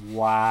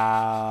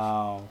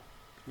 Wow.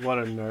 What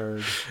a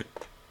nerd.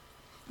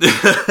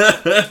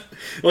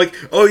 Like,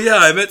 oh yeah,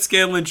 I met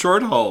Scanlan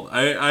Shorthalt.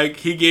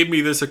 He gave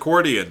me this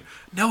accordion.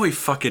 No, he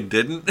fucking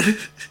didn't.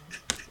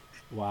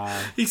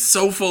 Wow. He's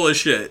so full of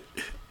shit.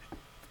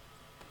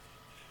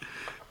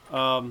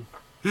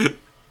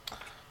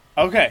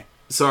 Okay.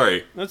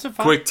 Sorry. That's a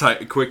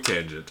fine. Quick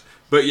tangent.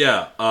 But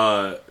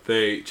yeah,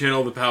 they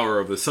channel the power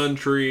of the Sun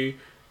Tree.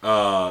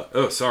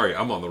 Oh, sorry,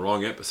 I'm on the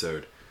wrong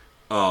episode.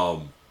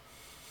 The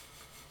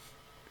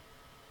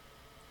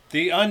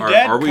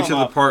undead. Are we to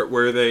the part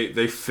where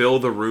they fill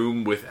the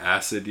room with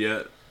acid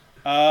yet?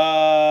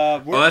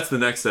 That's the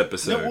next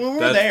episode. No,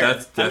 we're there.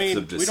 That's Depths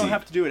of Deceit. We don't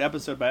have to do it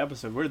episode by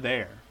episode. We're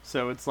there.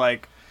 So it's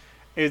like,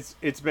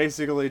 it's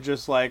basically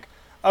just like,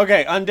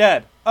 okay,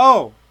 undead.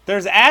 Oh,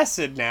 there's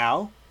acid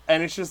now.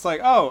 And it's just like,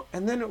 oh,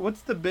 and then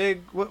what's the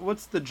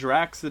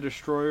Drax the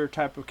Destroyer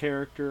type of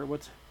character?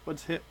 What's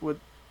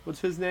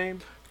his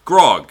name?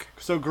 Grog.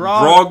 So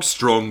Grog. Grog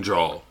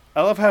Strongjaw.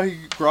 I love how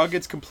Grog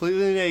gets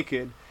completely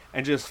naked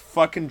and just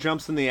fucking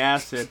jumps in the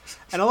acid.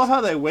 And I love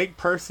how they wake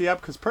Percy up,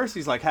 because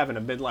Percy's like having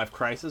a midlife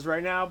crisis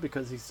right now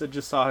because he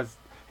just saw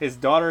his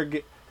daughter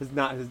get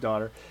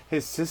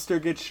his sister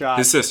get shot.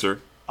 His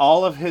sister.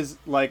 All of his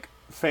like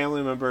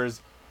family members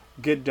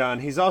get done.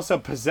 He's also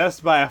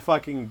possessed by a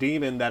fucking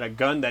demon a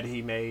gun that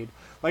he made.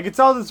 Like, it's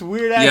all this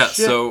weird ass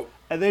shit. So,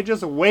 and they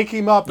just wake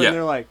him up and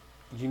they're like,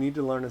 you need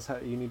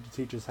to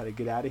teach us how to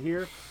get out of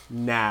here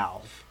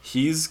now.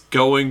 He's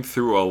going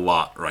through a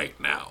lot right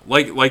now.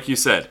 Like you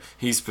said,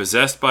 he's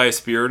possessed by a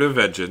spirit of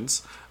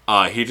vengeance.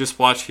 He just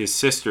watched his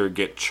sister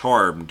get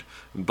charmed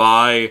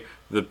by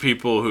the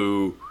people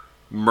who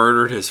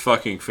murdered his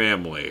fucking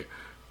family.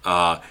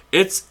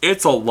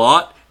 It's a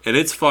lot, and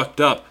it's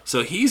fucked up.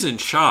 So he's in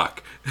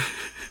shock.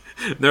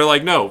 They're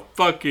like, no,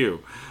 fuck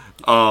you.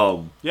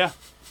 Yeah.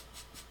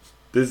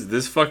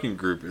 This fucking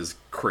group is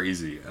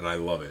crazy, and I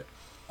love it.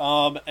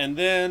 And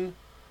then,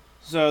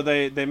 so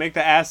they make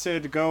the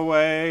acid go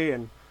away,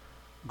 and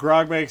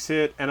Grog makes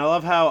it, and I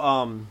love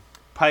how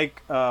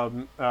Pike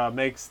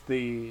makes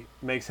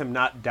him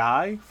not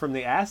die from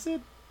the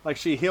acid. Like,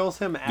 she heals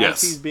him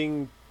as he's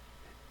being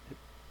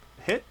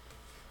hit.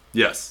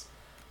 Yes.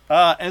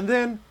 And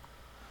then,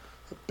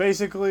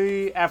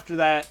 basically, after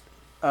that,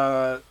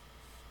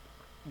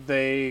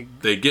 they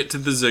get to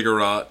the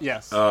ziggurat.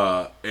 Yes.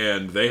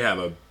 And they have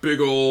a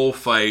big old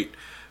fight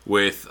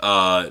with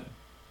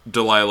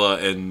Delilah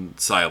and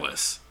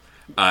Silas,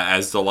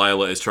 as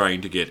Delilah is trying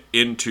to get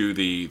into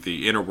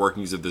the inner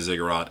workings of the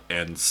ziggurat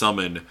and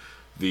summon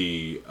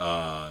the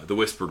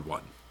Whispered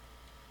One.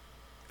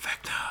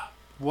 Vecna.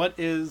 What's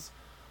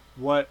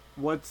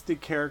the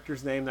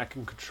character's name that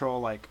can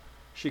control, like,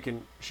 she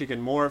can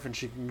morph and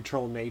she can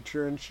control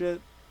nature and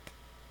shit?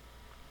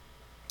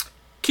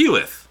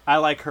 Keyleth. I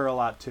like her a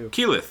lot too.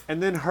 Keyleth.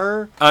 And then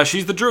her.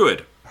 She's the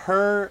druid.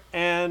 Her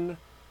and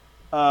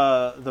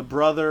the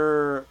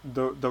brother,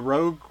 the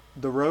rogue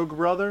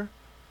brother,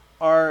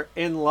 are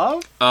in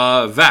love.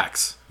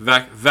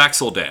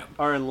 Vax'ildan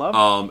are in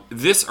love.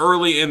 This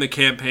early in the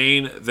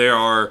campaign, they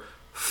are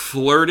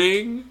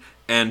flirting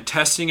and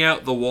testing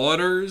out the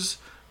waters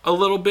a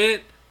little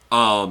bit.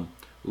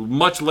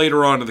 Much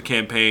later on in the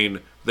campaign,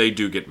 they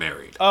do get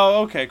married.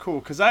 Oh, okay, cool.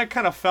 Because I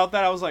kind of felt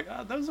that. I was like,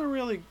 oh, those are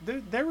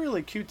they're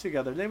really cute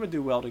together. They would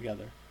do well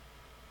together.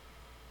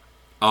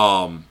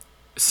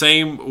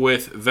 Same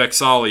with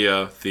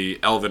Vex'ahlia, the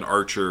elven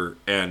archer,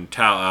 and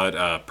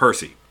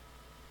Percy.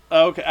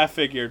 Okay, I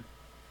figured.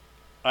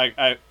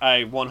 I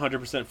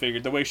 100%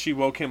 figured the way she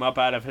woke him up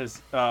out of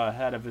his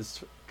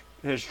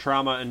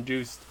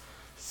trauma-induced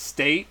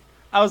state.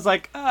 I was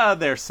like,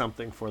 there's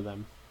something for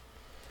them.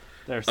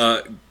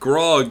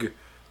 Grog,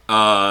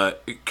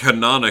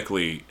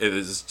 canonically, it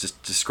is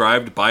just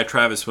described by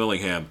Travis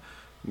Willingham.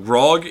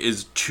 Grog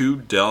is too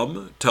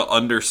dumb to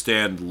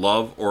understand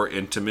love or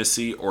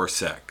intimacy or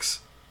sex.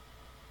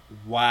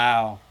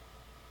 Wow.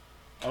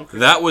 Okay.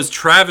 That was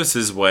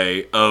Travis's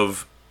way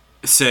of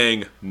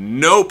saying,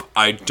 nope,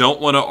 I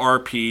don't want to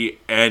RP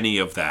any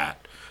of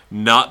that.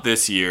 Not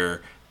this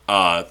year.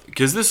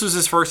 Because this was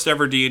his first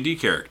ever D&D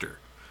character.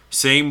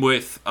 Same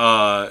with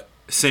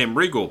Sam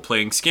Riegel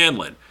playing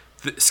Scanlan.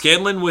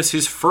 Scanlan was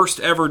his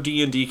first ever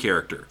D&D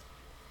character.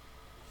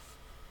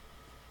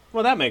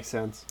 Well, that makes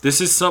sense.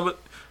 This is some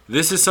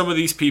of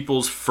these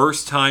people's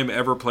first time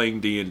ever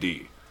playing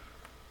D&D.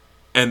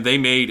 And they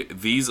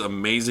made these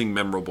amazing,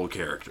 memorable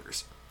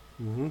characters.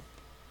 Mm-hmm.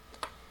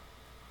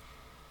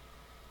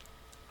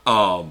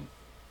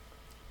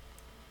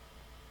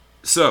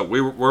 So,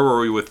 where were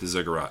we with the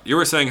Ziggurat? You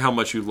were saying how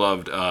much you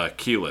loved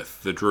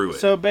Keyleth, the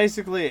druid. So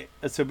basically,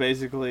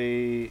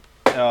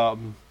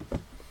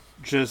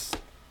 just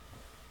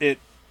it.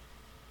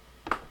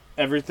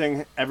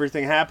 Everything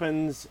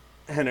happens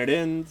and it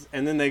ends,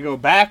 and then they go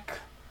back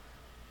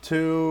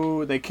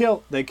to they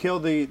kill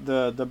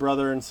the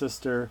brother and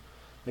sister.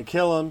 They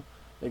kill them.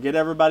 They get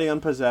everybody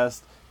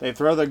unpossessed. They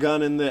throw the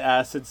gun in the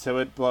acid so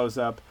it blows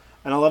up.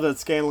 And I love that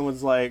Scanlan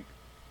was like,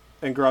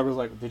 and Grog was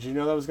like, "Did you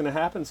know that was going to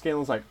happen?" Scanlan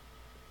was like,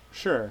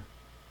 "Sure,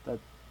 that's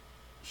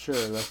what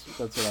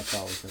I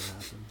thought was going to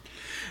happen."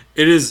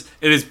 It is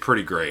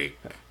pretty great.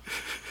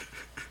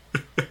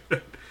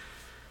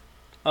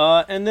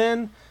 And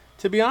then,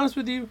 to be honest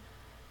with you,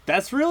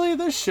 that's really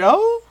the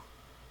show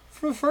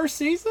for the first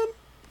season.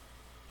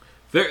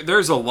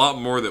 There's a lot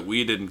more that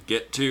we didn't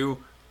get to.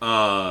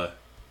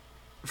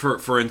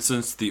 For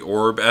instance, the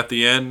orb at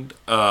the end.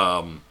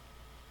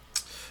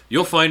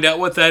 You'll find out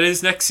what that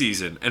is next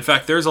season. In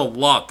fact, there's a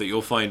lot that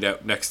you'll find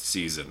out next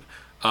season.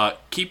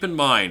 Keep in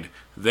mind,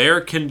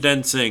 they're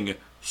condensing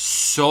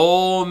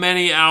so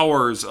many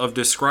hours of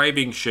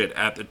describing shit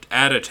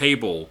at a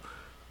table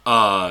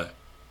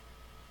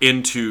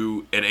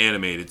into an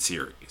animated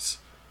series.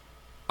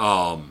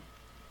 So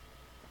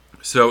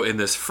in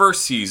this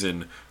first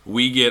season,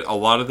 we get a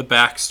lot of the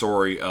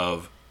backstory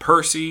of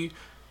Percy,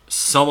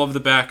 some of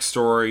the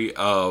backstory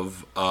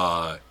of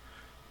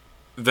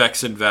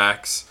Vex and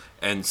Vax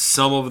and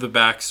some of the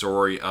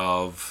backstory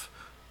of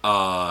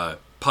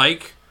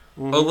Pike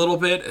a little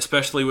bit,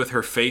 especially with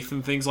her faith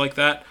and things like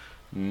that.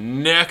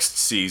 Next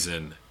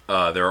season,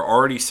 there are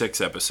already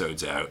 6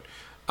 episodes out,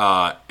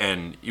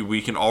 and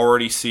we can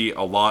already see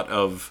a lot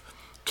of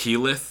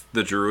Keyleth,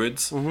 the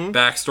Druid's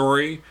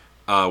backstory.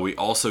 We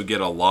also get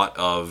a lot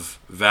of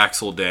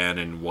Vax'ildan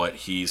and what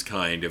he's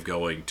kind of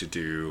going to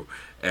do,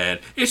 and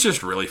it's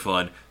just really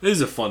fun. This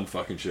is a fun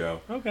fucking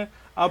show. Okay.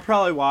 I'll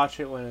probably watch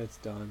it when it's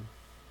done.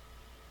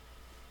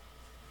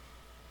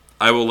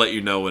 I will let you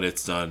know when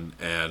it's done,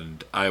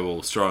 and I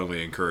will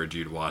strongly encourage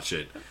you to watch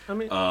it. I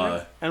mean,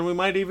 and we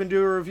might even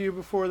do a review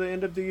before the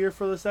end of the year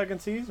for the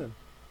 2nd season.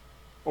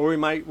 Or we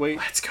might wait.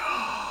 Let's go.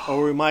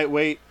 Or we might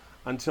wait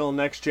until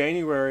next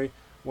January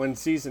when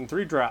season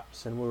 3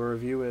 drops, and we'll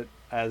review it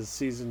as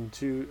season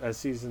 3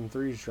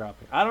 is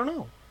dropping. I don't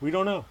know. We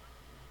don't know.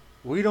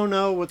 We don't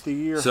know what the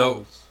year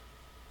holds.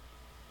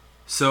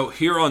 So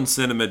here on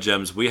Cinema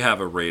Gems, we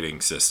have a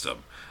rating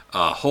system.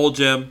 Whole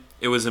gem,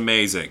 it was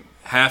amazing.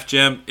 Half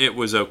gem, it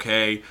was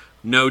okay.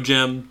 No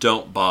gem,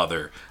 don't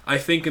bother. I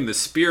think in the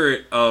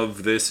spirit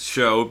of this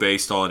show,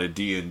 based on a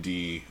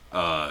D&D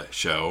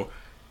show,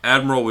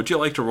 Admiral, would you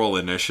like to roll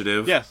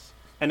initiative? Yes.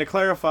 And to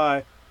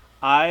clarify,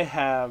 I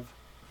have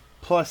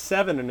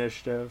 +7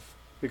 initiative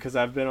because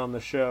I've been on the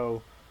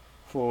show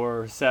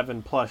for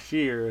 7+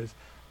 years,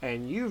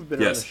 and you've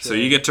been on the show so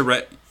you get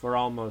to for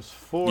almost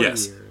 4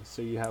 years,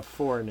 so you have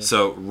 4 initiative.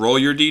 So roll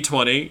your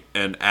d20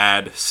 and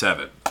add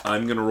 7.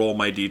 I'm going to roll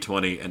my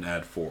d20 and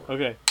add 4.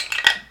 Okay.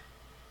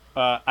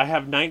 I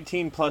have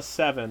 19 +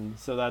 7,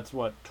 so that's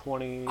what,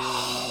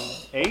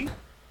 28?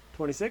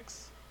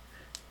 26?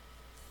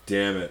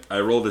 Damn it. I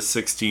rolled a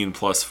 16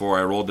 + 4.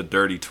 I rolled a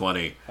dirty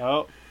 20.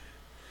 Oh.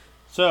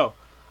 So.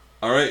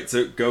 All right,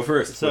 so go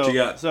first. What you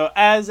got? So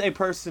as a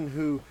person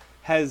who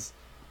has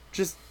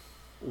just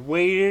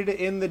waded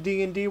in the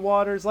D&D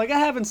waters, like I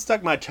haven't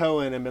stuck my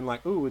toe in and been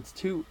like, it's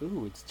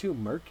too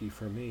murky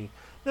for me.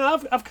 No,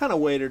 I've kind of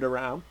waded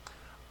around.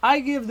 I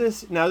give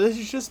this, now this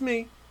is just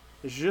me.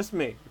 This is just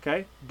me,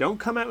 okay? Don't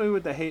come at me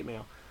with the hate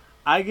mail.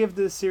 I give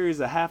this series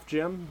a half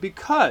gem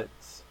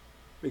because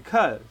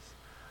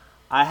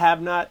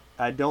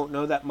I don't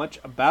know that much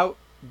about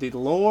the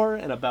lore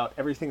and about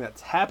everything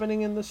that's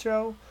happening in the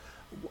show.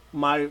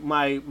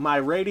 My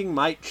rating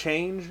might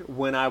change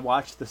when I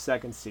watch the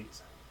 2nd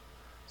season.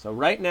 So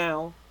right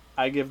now,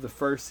 I give the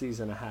 1st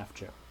season a half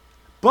gem.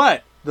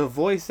 But the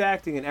voice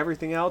acting and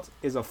everything else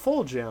is a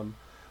full gem.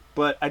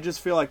 But I just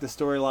feel like the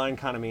storyline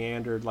kind of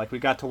meandered. Like we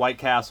got to White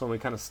Castle and we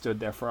kind of stood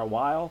there for a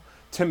while.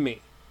 To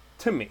me.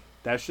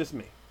 That's just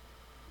me.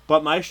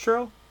 But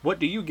Maestro, what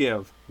do you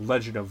give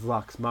Legend of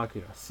Vox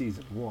Machina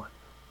Season 1?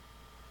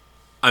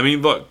 I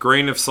mean, look,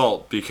 grain of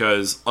salt,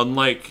 because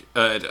unlike...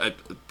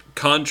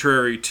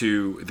 contrary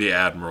to the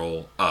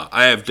Admiral,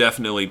 I have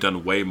definitely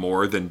done way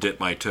more than dip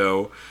my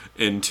toe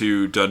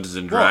into Dungeons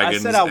and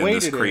Dragons and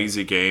this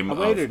crazy game.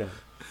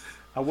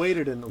 I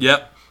waited in the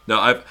Yep.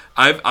 No,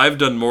 I've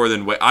done more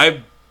than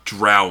I've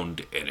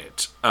drowned in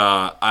it.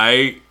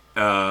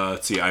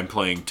 Let's see. I'm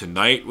playing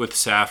tonight with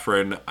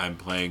Saffron. I'm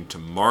playing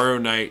tomorrow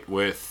night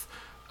with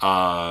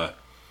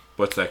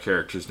what's that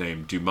character's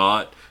name?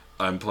 Dumont.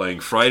 I'm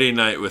playing Friday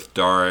night with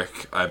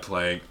Dark. I'm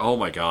playing. Oh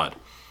my god.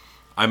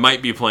 I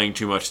might be playing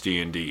too much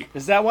D&D.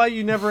 Is that why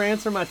you never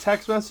answer my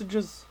text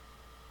messages?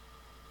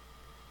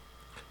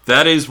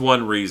 That is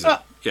one reason.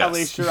 Yes. At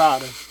least you're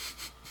honest.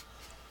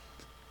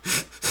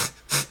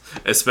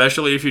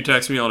 Especially if you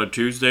text me on a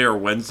Tuesday or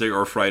Wednesday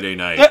or Friday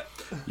night.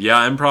 Yeah,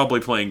 I'm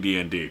probably playing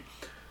D&D.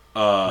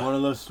 One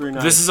of those 3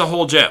 nights. This is a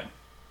whole gem.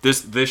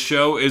 This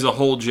show is a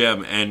whole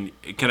gem, and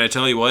can I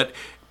tell you what?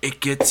 It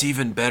gets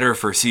even better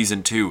for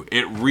season 2.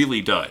 It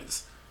really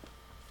does.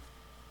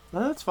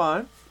 No, that's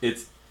fine.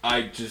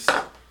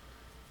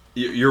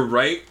 You're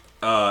right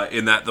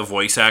in that the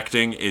voice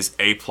acting is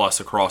A+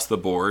 across the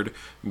board,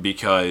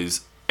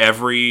 because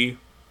every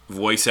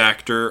voice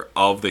actor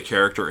of the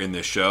character in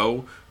the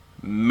show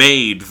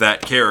made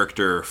that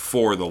character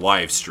for the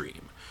live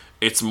stream.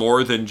 It's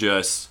more than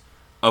just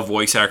a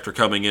voice actor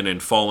coming in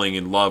and falling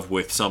in love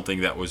with something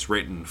that was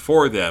written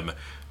for them.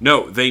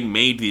 No, they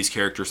made these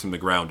characters from the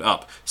ground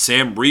up.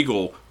 Sam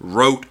Riegel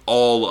wrote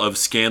all of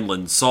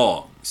Scanlan's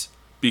songs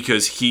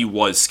because he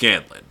was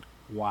Scanlan.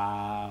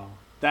 Wow.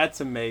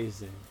 That's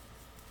amazing.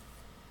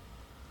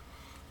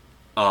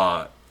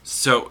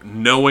 So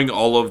knowing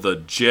all of the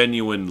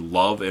genuine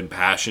love and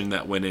passion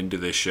that went into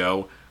this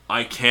show,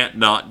 I can't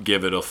not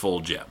give it a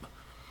full gem.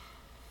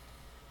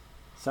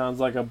 Sounds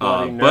like a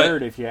bloody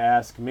nerd if you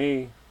ask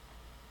me.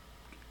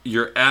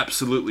 You're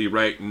absolutely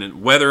right.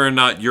 And whether or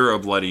not you're a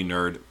bloody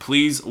nerd,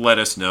 please let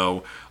us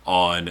know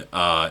on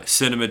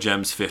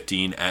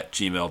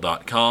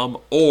cinemagems15@gmail.com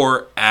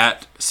or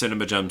at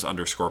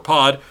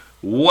cinemagems_pod.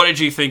 What did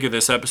you think of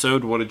this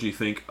episode? What did you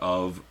think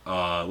of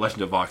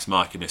Legend of Vox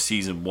Machina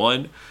Season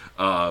 1?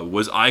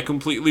 Was I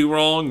completely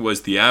wrong?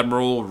 Was the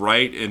Admiral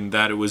right in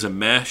that it was a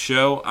meh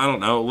show? I don't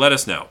know. Let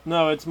us know.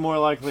 No, it's more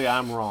likely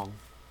I'm wrong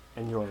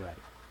and you're right.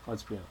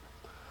 Let's be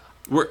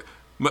honest.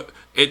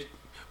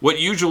 what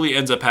usually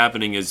ends up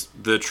happening is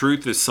the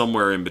truth is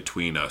somewhere in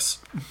between us.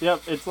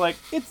 Yep, it's like,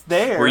 it's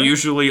there. We're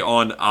usually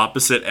on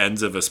opposite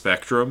ends of a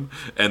spectrum,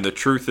 and the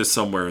truth is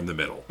somewhere in the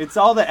middle. It's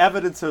all the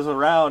evidence is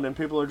around, and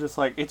people are just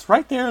like, it's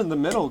right there in the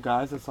middle,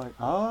 guys. It's like,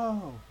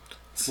 oh,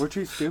 we're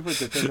too stupid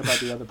to think about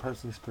the other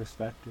person's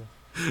perspective.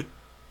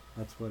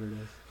 That's what it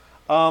is.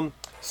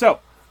 So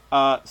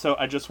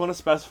I just want to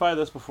specify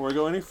this before we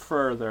go any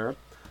further.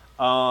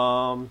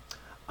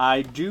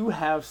 I do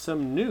have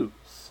some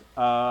news,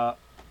 about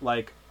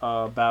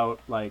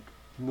like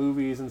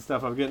movies and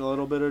stuff. I'm getting a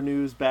little bit of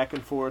news back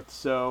and forth,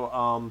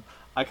 so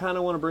I kind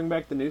of want to bring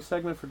back the news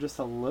segment for just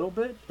a little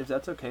bit, if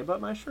that's okay,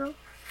 Buttmaestro.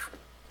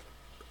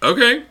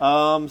 Okay.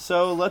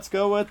 So let's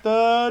go with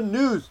the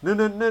news.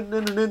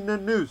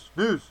 News.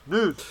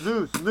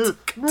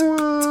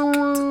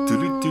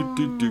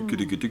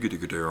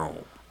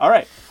 All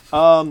right.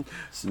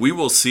 We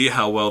will see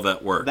how well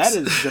that works. That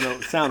is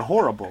gonna sound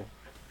horrible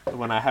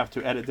when I have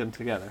to edit them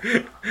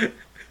together.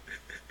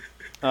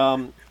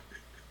 I'm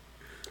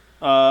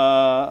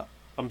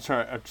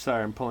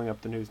sorry. I'm pulling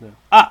up the news now.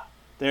 Ah,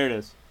 there it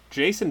is.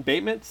 Jason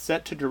Bateman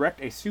set to direct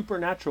a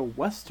supernatural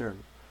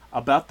western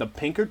about the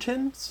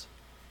Pinkertons.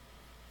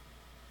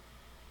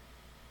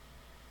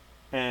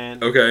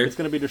 And it's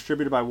going to be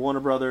distributed by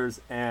Warner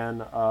Brothers and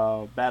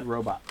Bad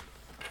Robot.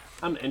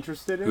 I'm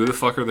interested in. Who the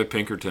fuck are the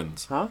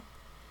Pinkertons? Huh?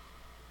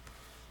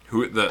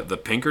 Who the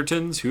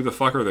Pinkertons? Who the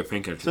fuck are the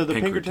Pinkertons? So the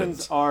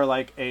Pinkertons are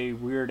like a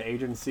weird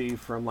agency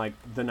from like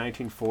the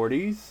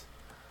 1940s.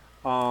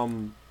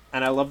 And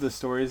I love the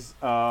stories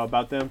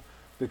about them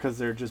because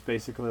they're just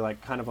basically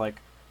like kind of like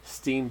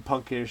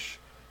steampunkish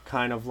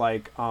kind of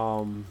like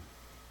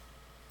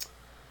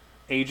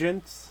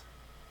agents.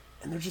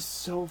 And they're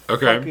just so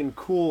fucking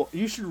cool.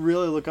 You should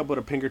really look up what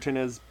a Pinkerton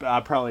is. I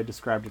probably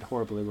described it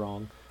horribly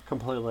wrong,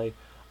 completely.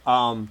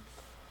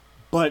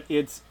 But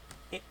it's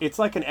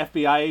like an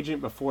FBI agent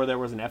before there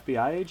was an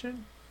FBI agent,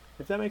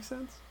 if that makes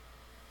sense.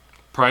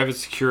 Private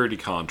security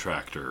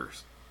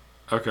contractors.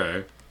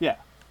 Okay. Yeah.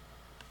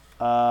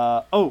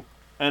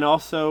 And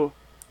also,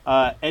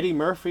 Eddie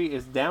Murphy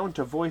is down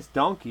to voice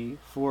Donkey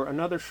for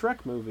another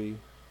Shrek movie.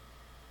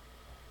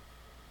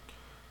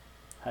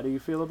 How do you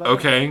feel about that?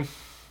 Okay.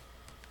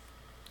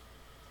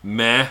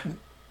 Meh.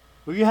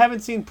 Well, you haven't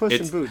seen Puss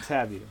in Boots,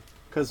 have you?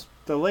 Because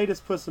the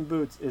latest Puss in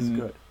Boots is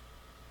good.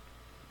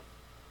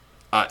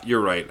 You're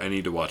right. I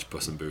need to watch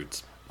Puss in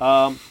Boots.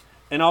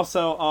 And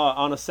also,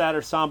 on a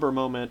sadder, somber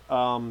moment,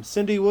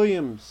 Cindy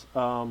Williams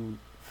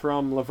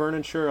from Laverne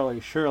and Shirley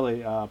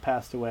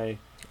passed away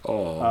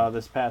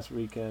this past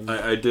weekend.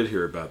 I did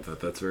hear about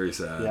that. That's very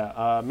sad.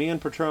 Yeah. Me and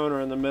Patron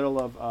are in the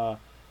middle of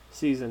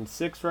season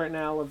 6 right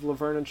now of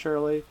Laverne and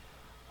Shirley.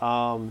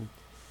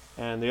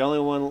 And the only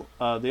one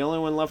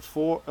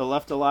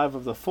left alive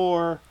of the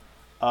 4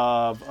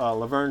 of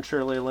Laverne,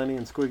 Shirley, Lenny,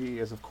 and Squiggy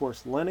is of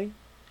course Lenny.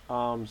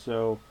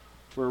 So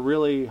we're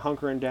really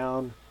hunkering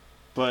down,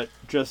 but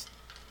just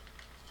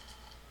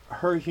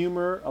her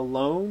humor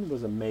alone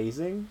was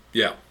amazing.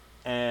 Yeah.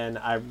 And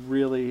I'm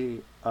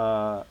really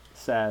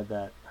sad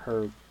that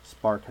her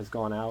spark has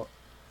gone out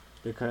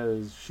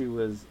because she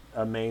was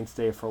a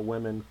mainstay for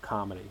women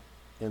comedy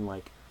in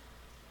like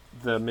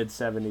the mid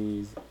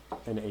 70s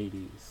and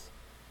 80s.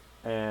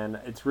 And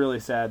it's really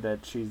sad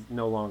that she's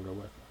no longer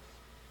with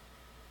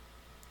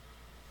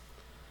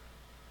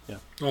us.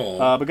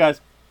 Yeah. But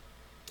guys,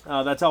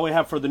 that's all we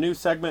have for the news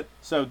segment.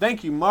 So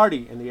thank you,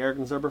 Marty and the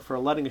Arrogant Zerber, for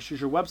letting us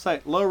use your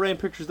website,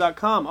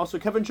 lowrainpictures.com. Also,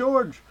 Kevin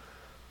George,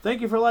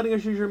 thank you for letting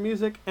us use your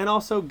music. And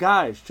also,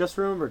 guys, just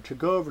remember to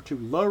go over to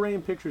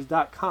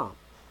lowrainpictures.com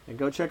and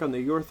go check on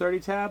the Your 30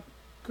 tab.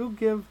 Go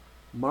give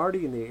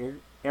Marty and the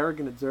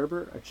Arrogant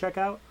Zerber a check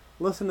out.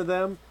 Listen to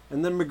them,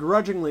 and then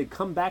begrudgingly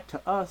come back to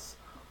us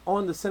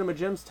on the Cinema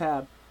Gems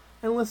tab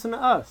and listen to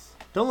us.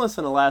 Don't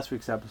listen to last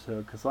week's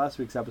episode, because last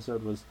week's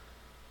episode was,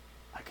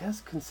 I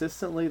guess,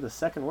 consistently the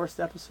second worst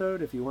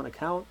episode, if you want to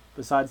count,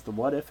 besides the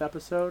What If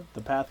episode,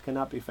 The Path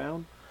Cannot Be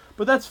Found.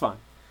 But that's fine.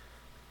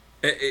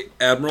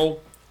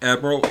 Admiral,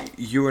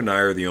 you and I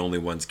are the only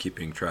ones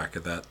keeping track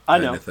of that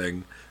kind of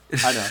thing.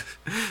 I know.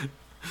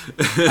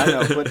 I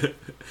know, but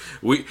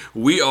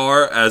we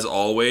are, as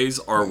always,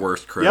 our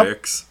worst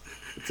critics. Yep.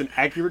 It's an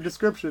accurate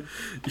description.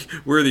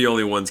 We're the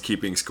only ones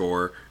keeping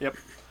score. Yep.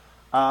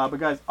 But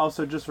guys,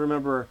 also just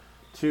remember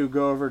to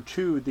go over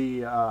to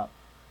the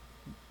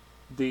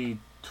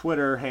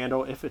Twitter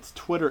handle, if its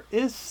Twitter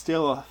is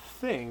still a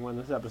thing when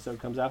this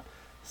episode comes out,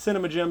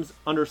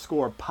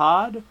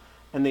 CinemaGems_pod,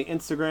 and the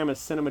Instagram is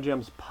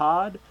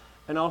CinemaGemsPod,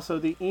 and also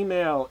the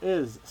email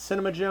is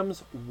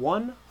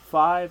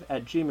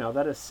cinemagems15@gmail.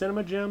 That is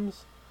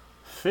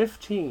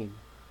cinemagems15.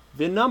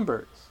 The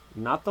numbers,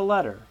 not the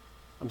letter.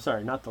 I'm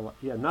sorry, not the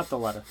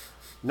letter.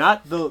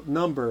 Not the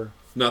number.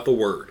 Not the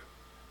word.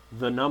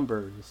 The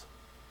numbers.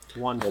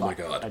 15 Oh my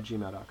God. at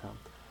gmail.com.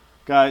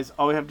 Guys,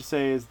 all we have to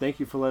say is thank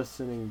you for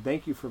listening.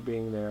 Thank you for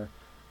being there.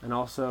 And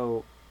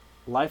also,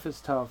 life is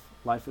tough.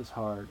 Life is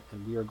hard.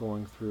 And we are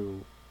going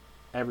through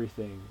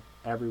everything,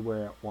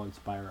 everywhere at once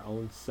by our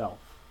own self.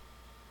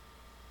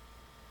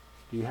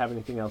 Do you have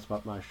anything else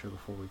about Maestro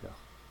before we go?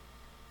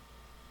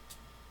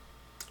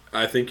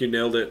 I think you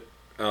nailed it.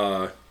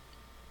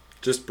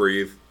 Just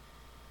breathe.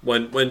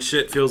 When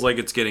shit feels like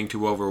it's getting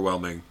too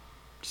overwhelming,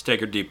 just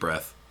take a deep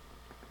breath.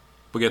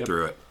 We'll get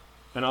through it.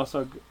 And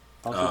also,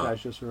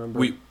 guys, just remember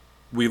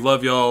We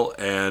love y'all,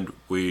 and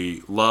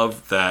we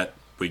love that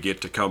we get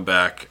to come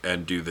back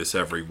and do this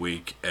every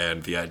week.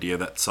 And the idea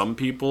that some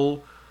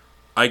people,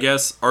 I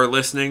guess, are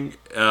listening,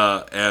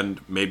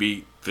 and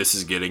maybe this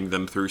is getting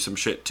them through some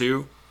shit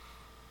too.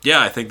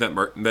 Yeah, I think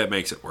that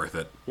makes it worth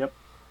it. Yep.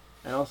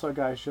 And also,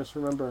 guys, just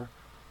remember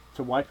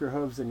to wipe your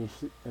hooves and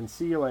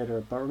see you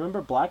later. But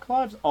remember, Black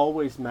lives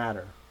always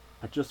matter.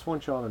 I just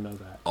want y'all to know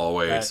that.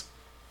 Always.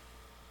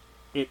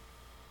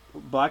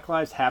 Black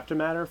lives have to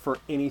matter for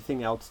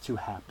anything else to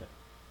happen.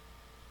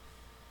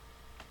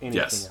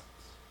 Anything else.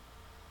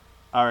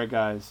 All right,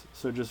 guys.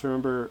 So just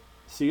remember,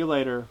 see you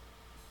later.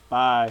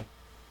 Bye.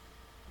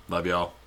 Love y'all.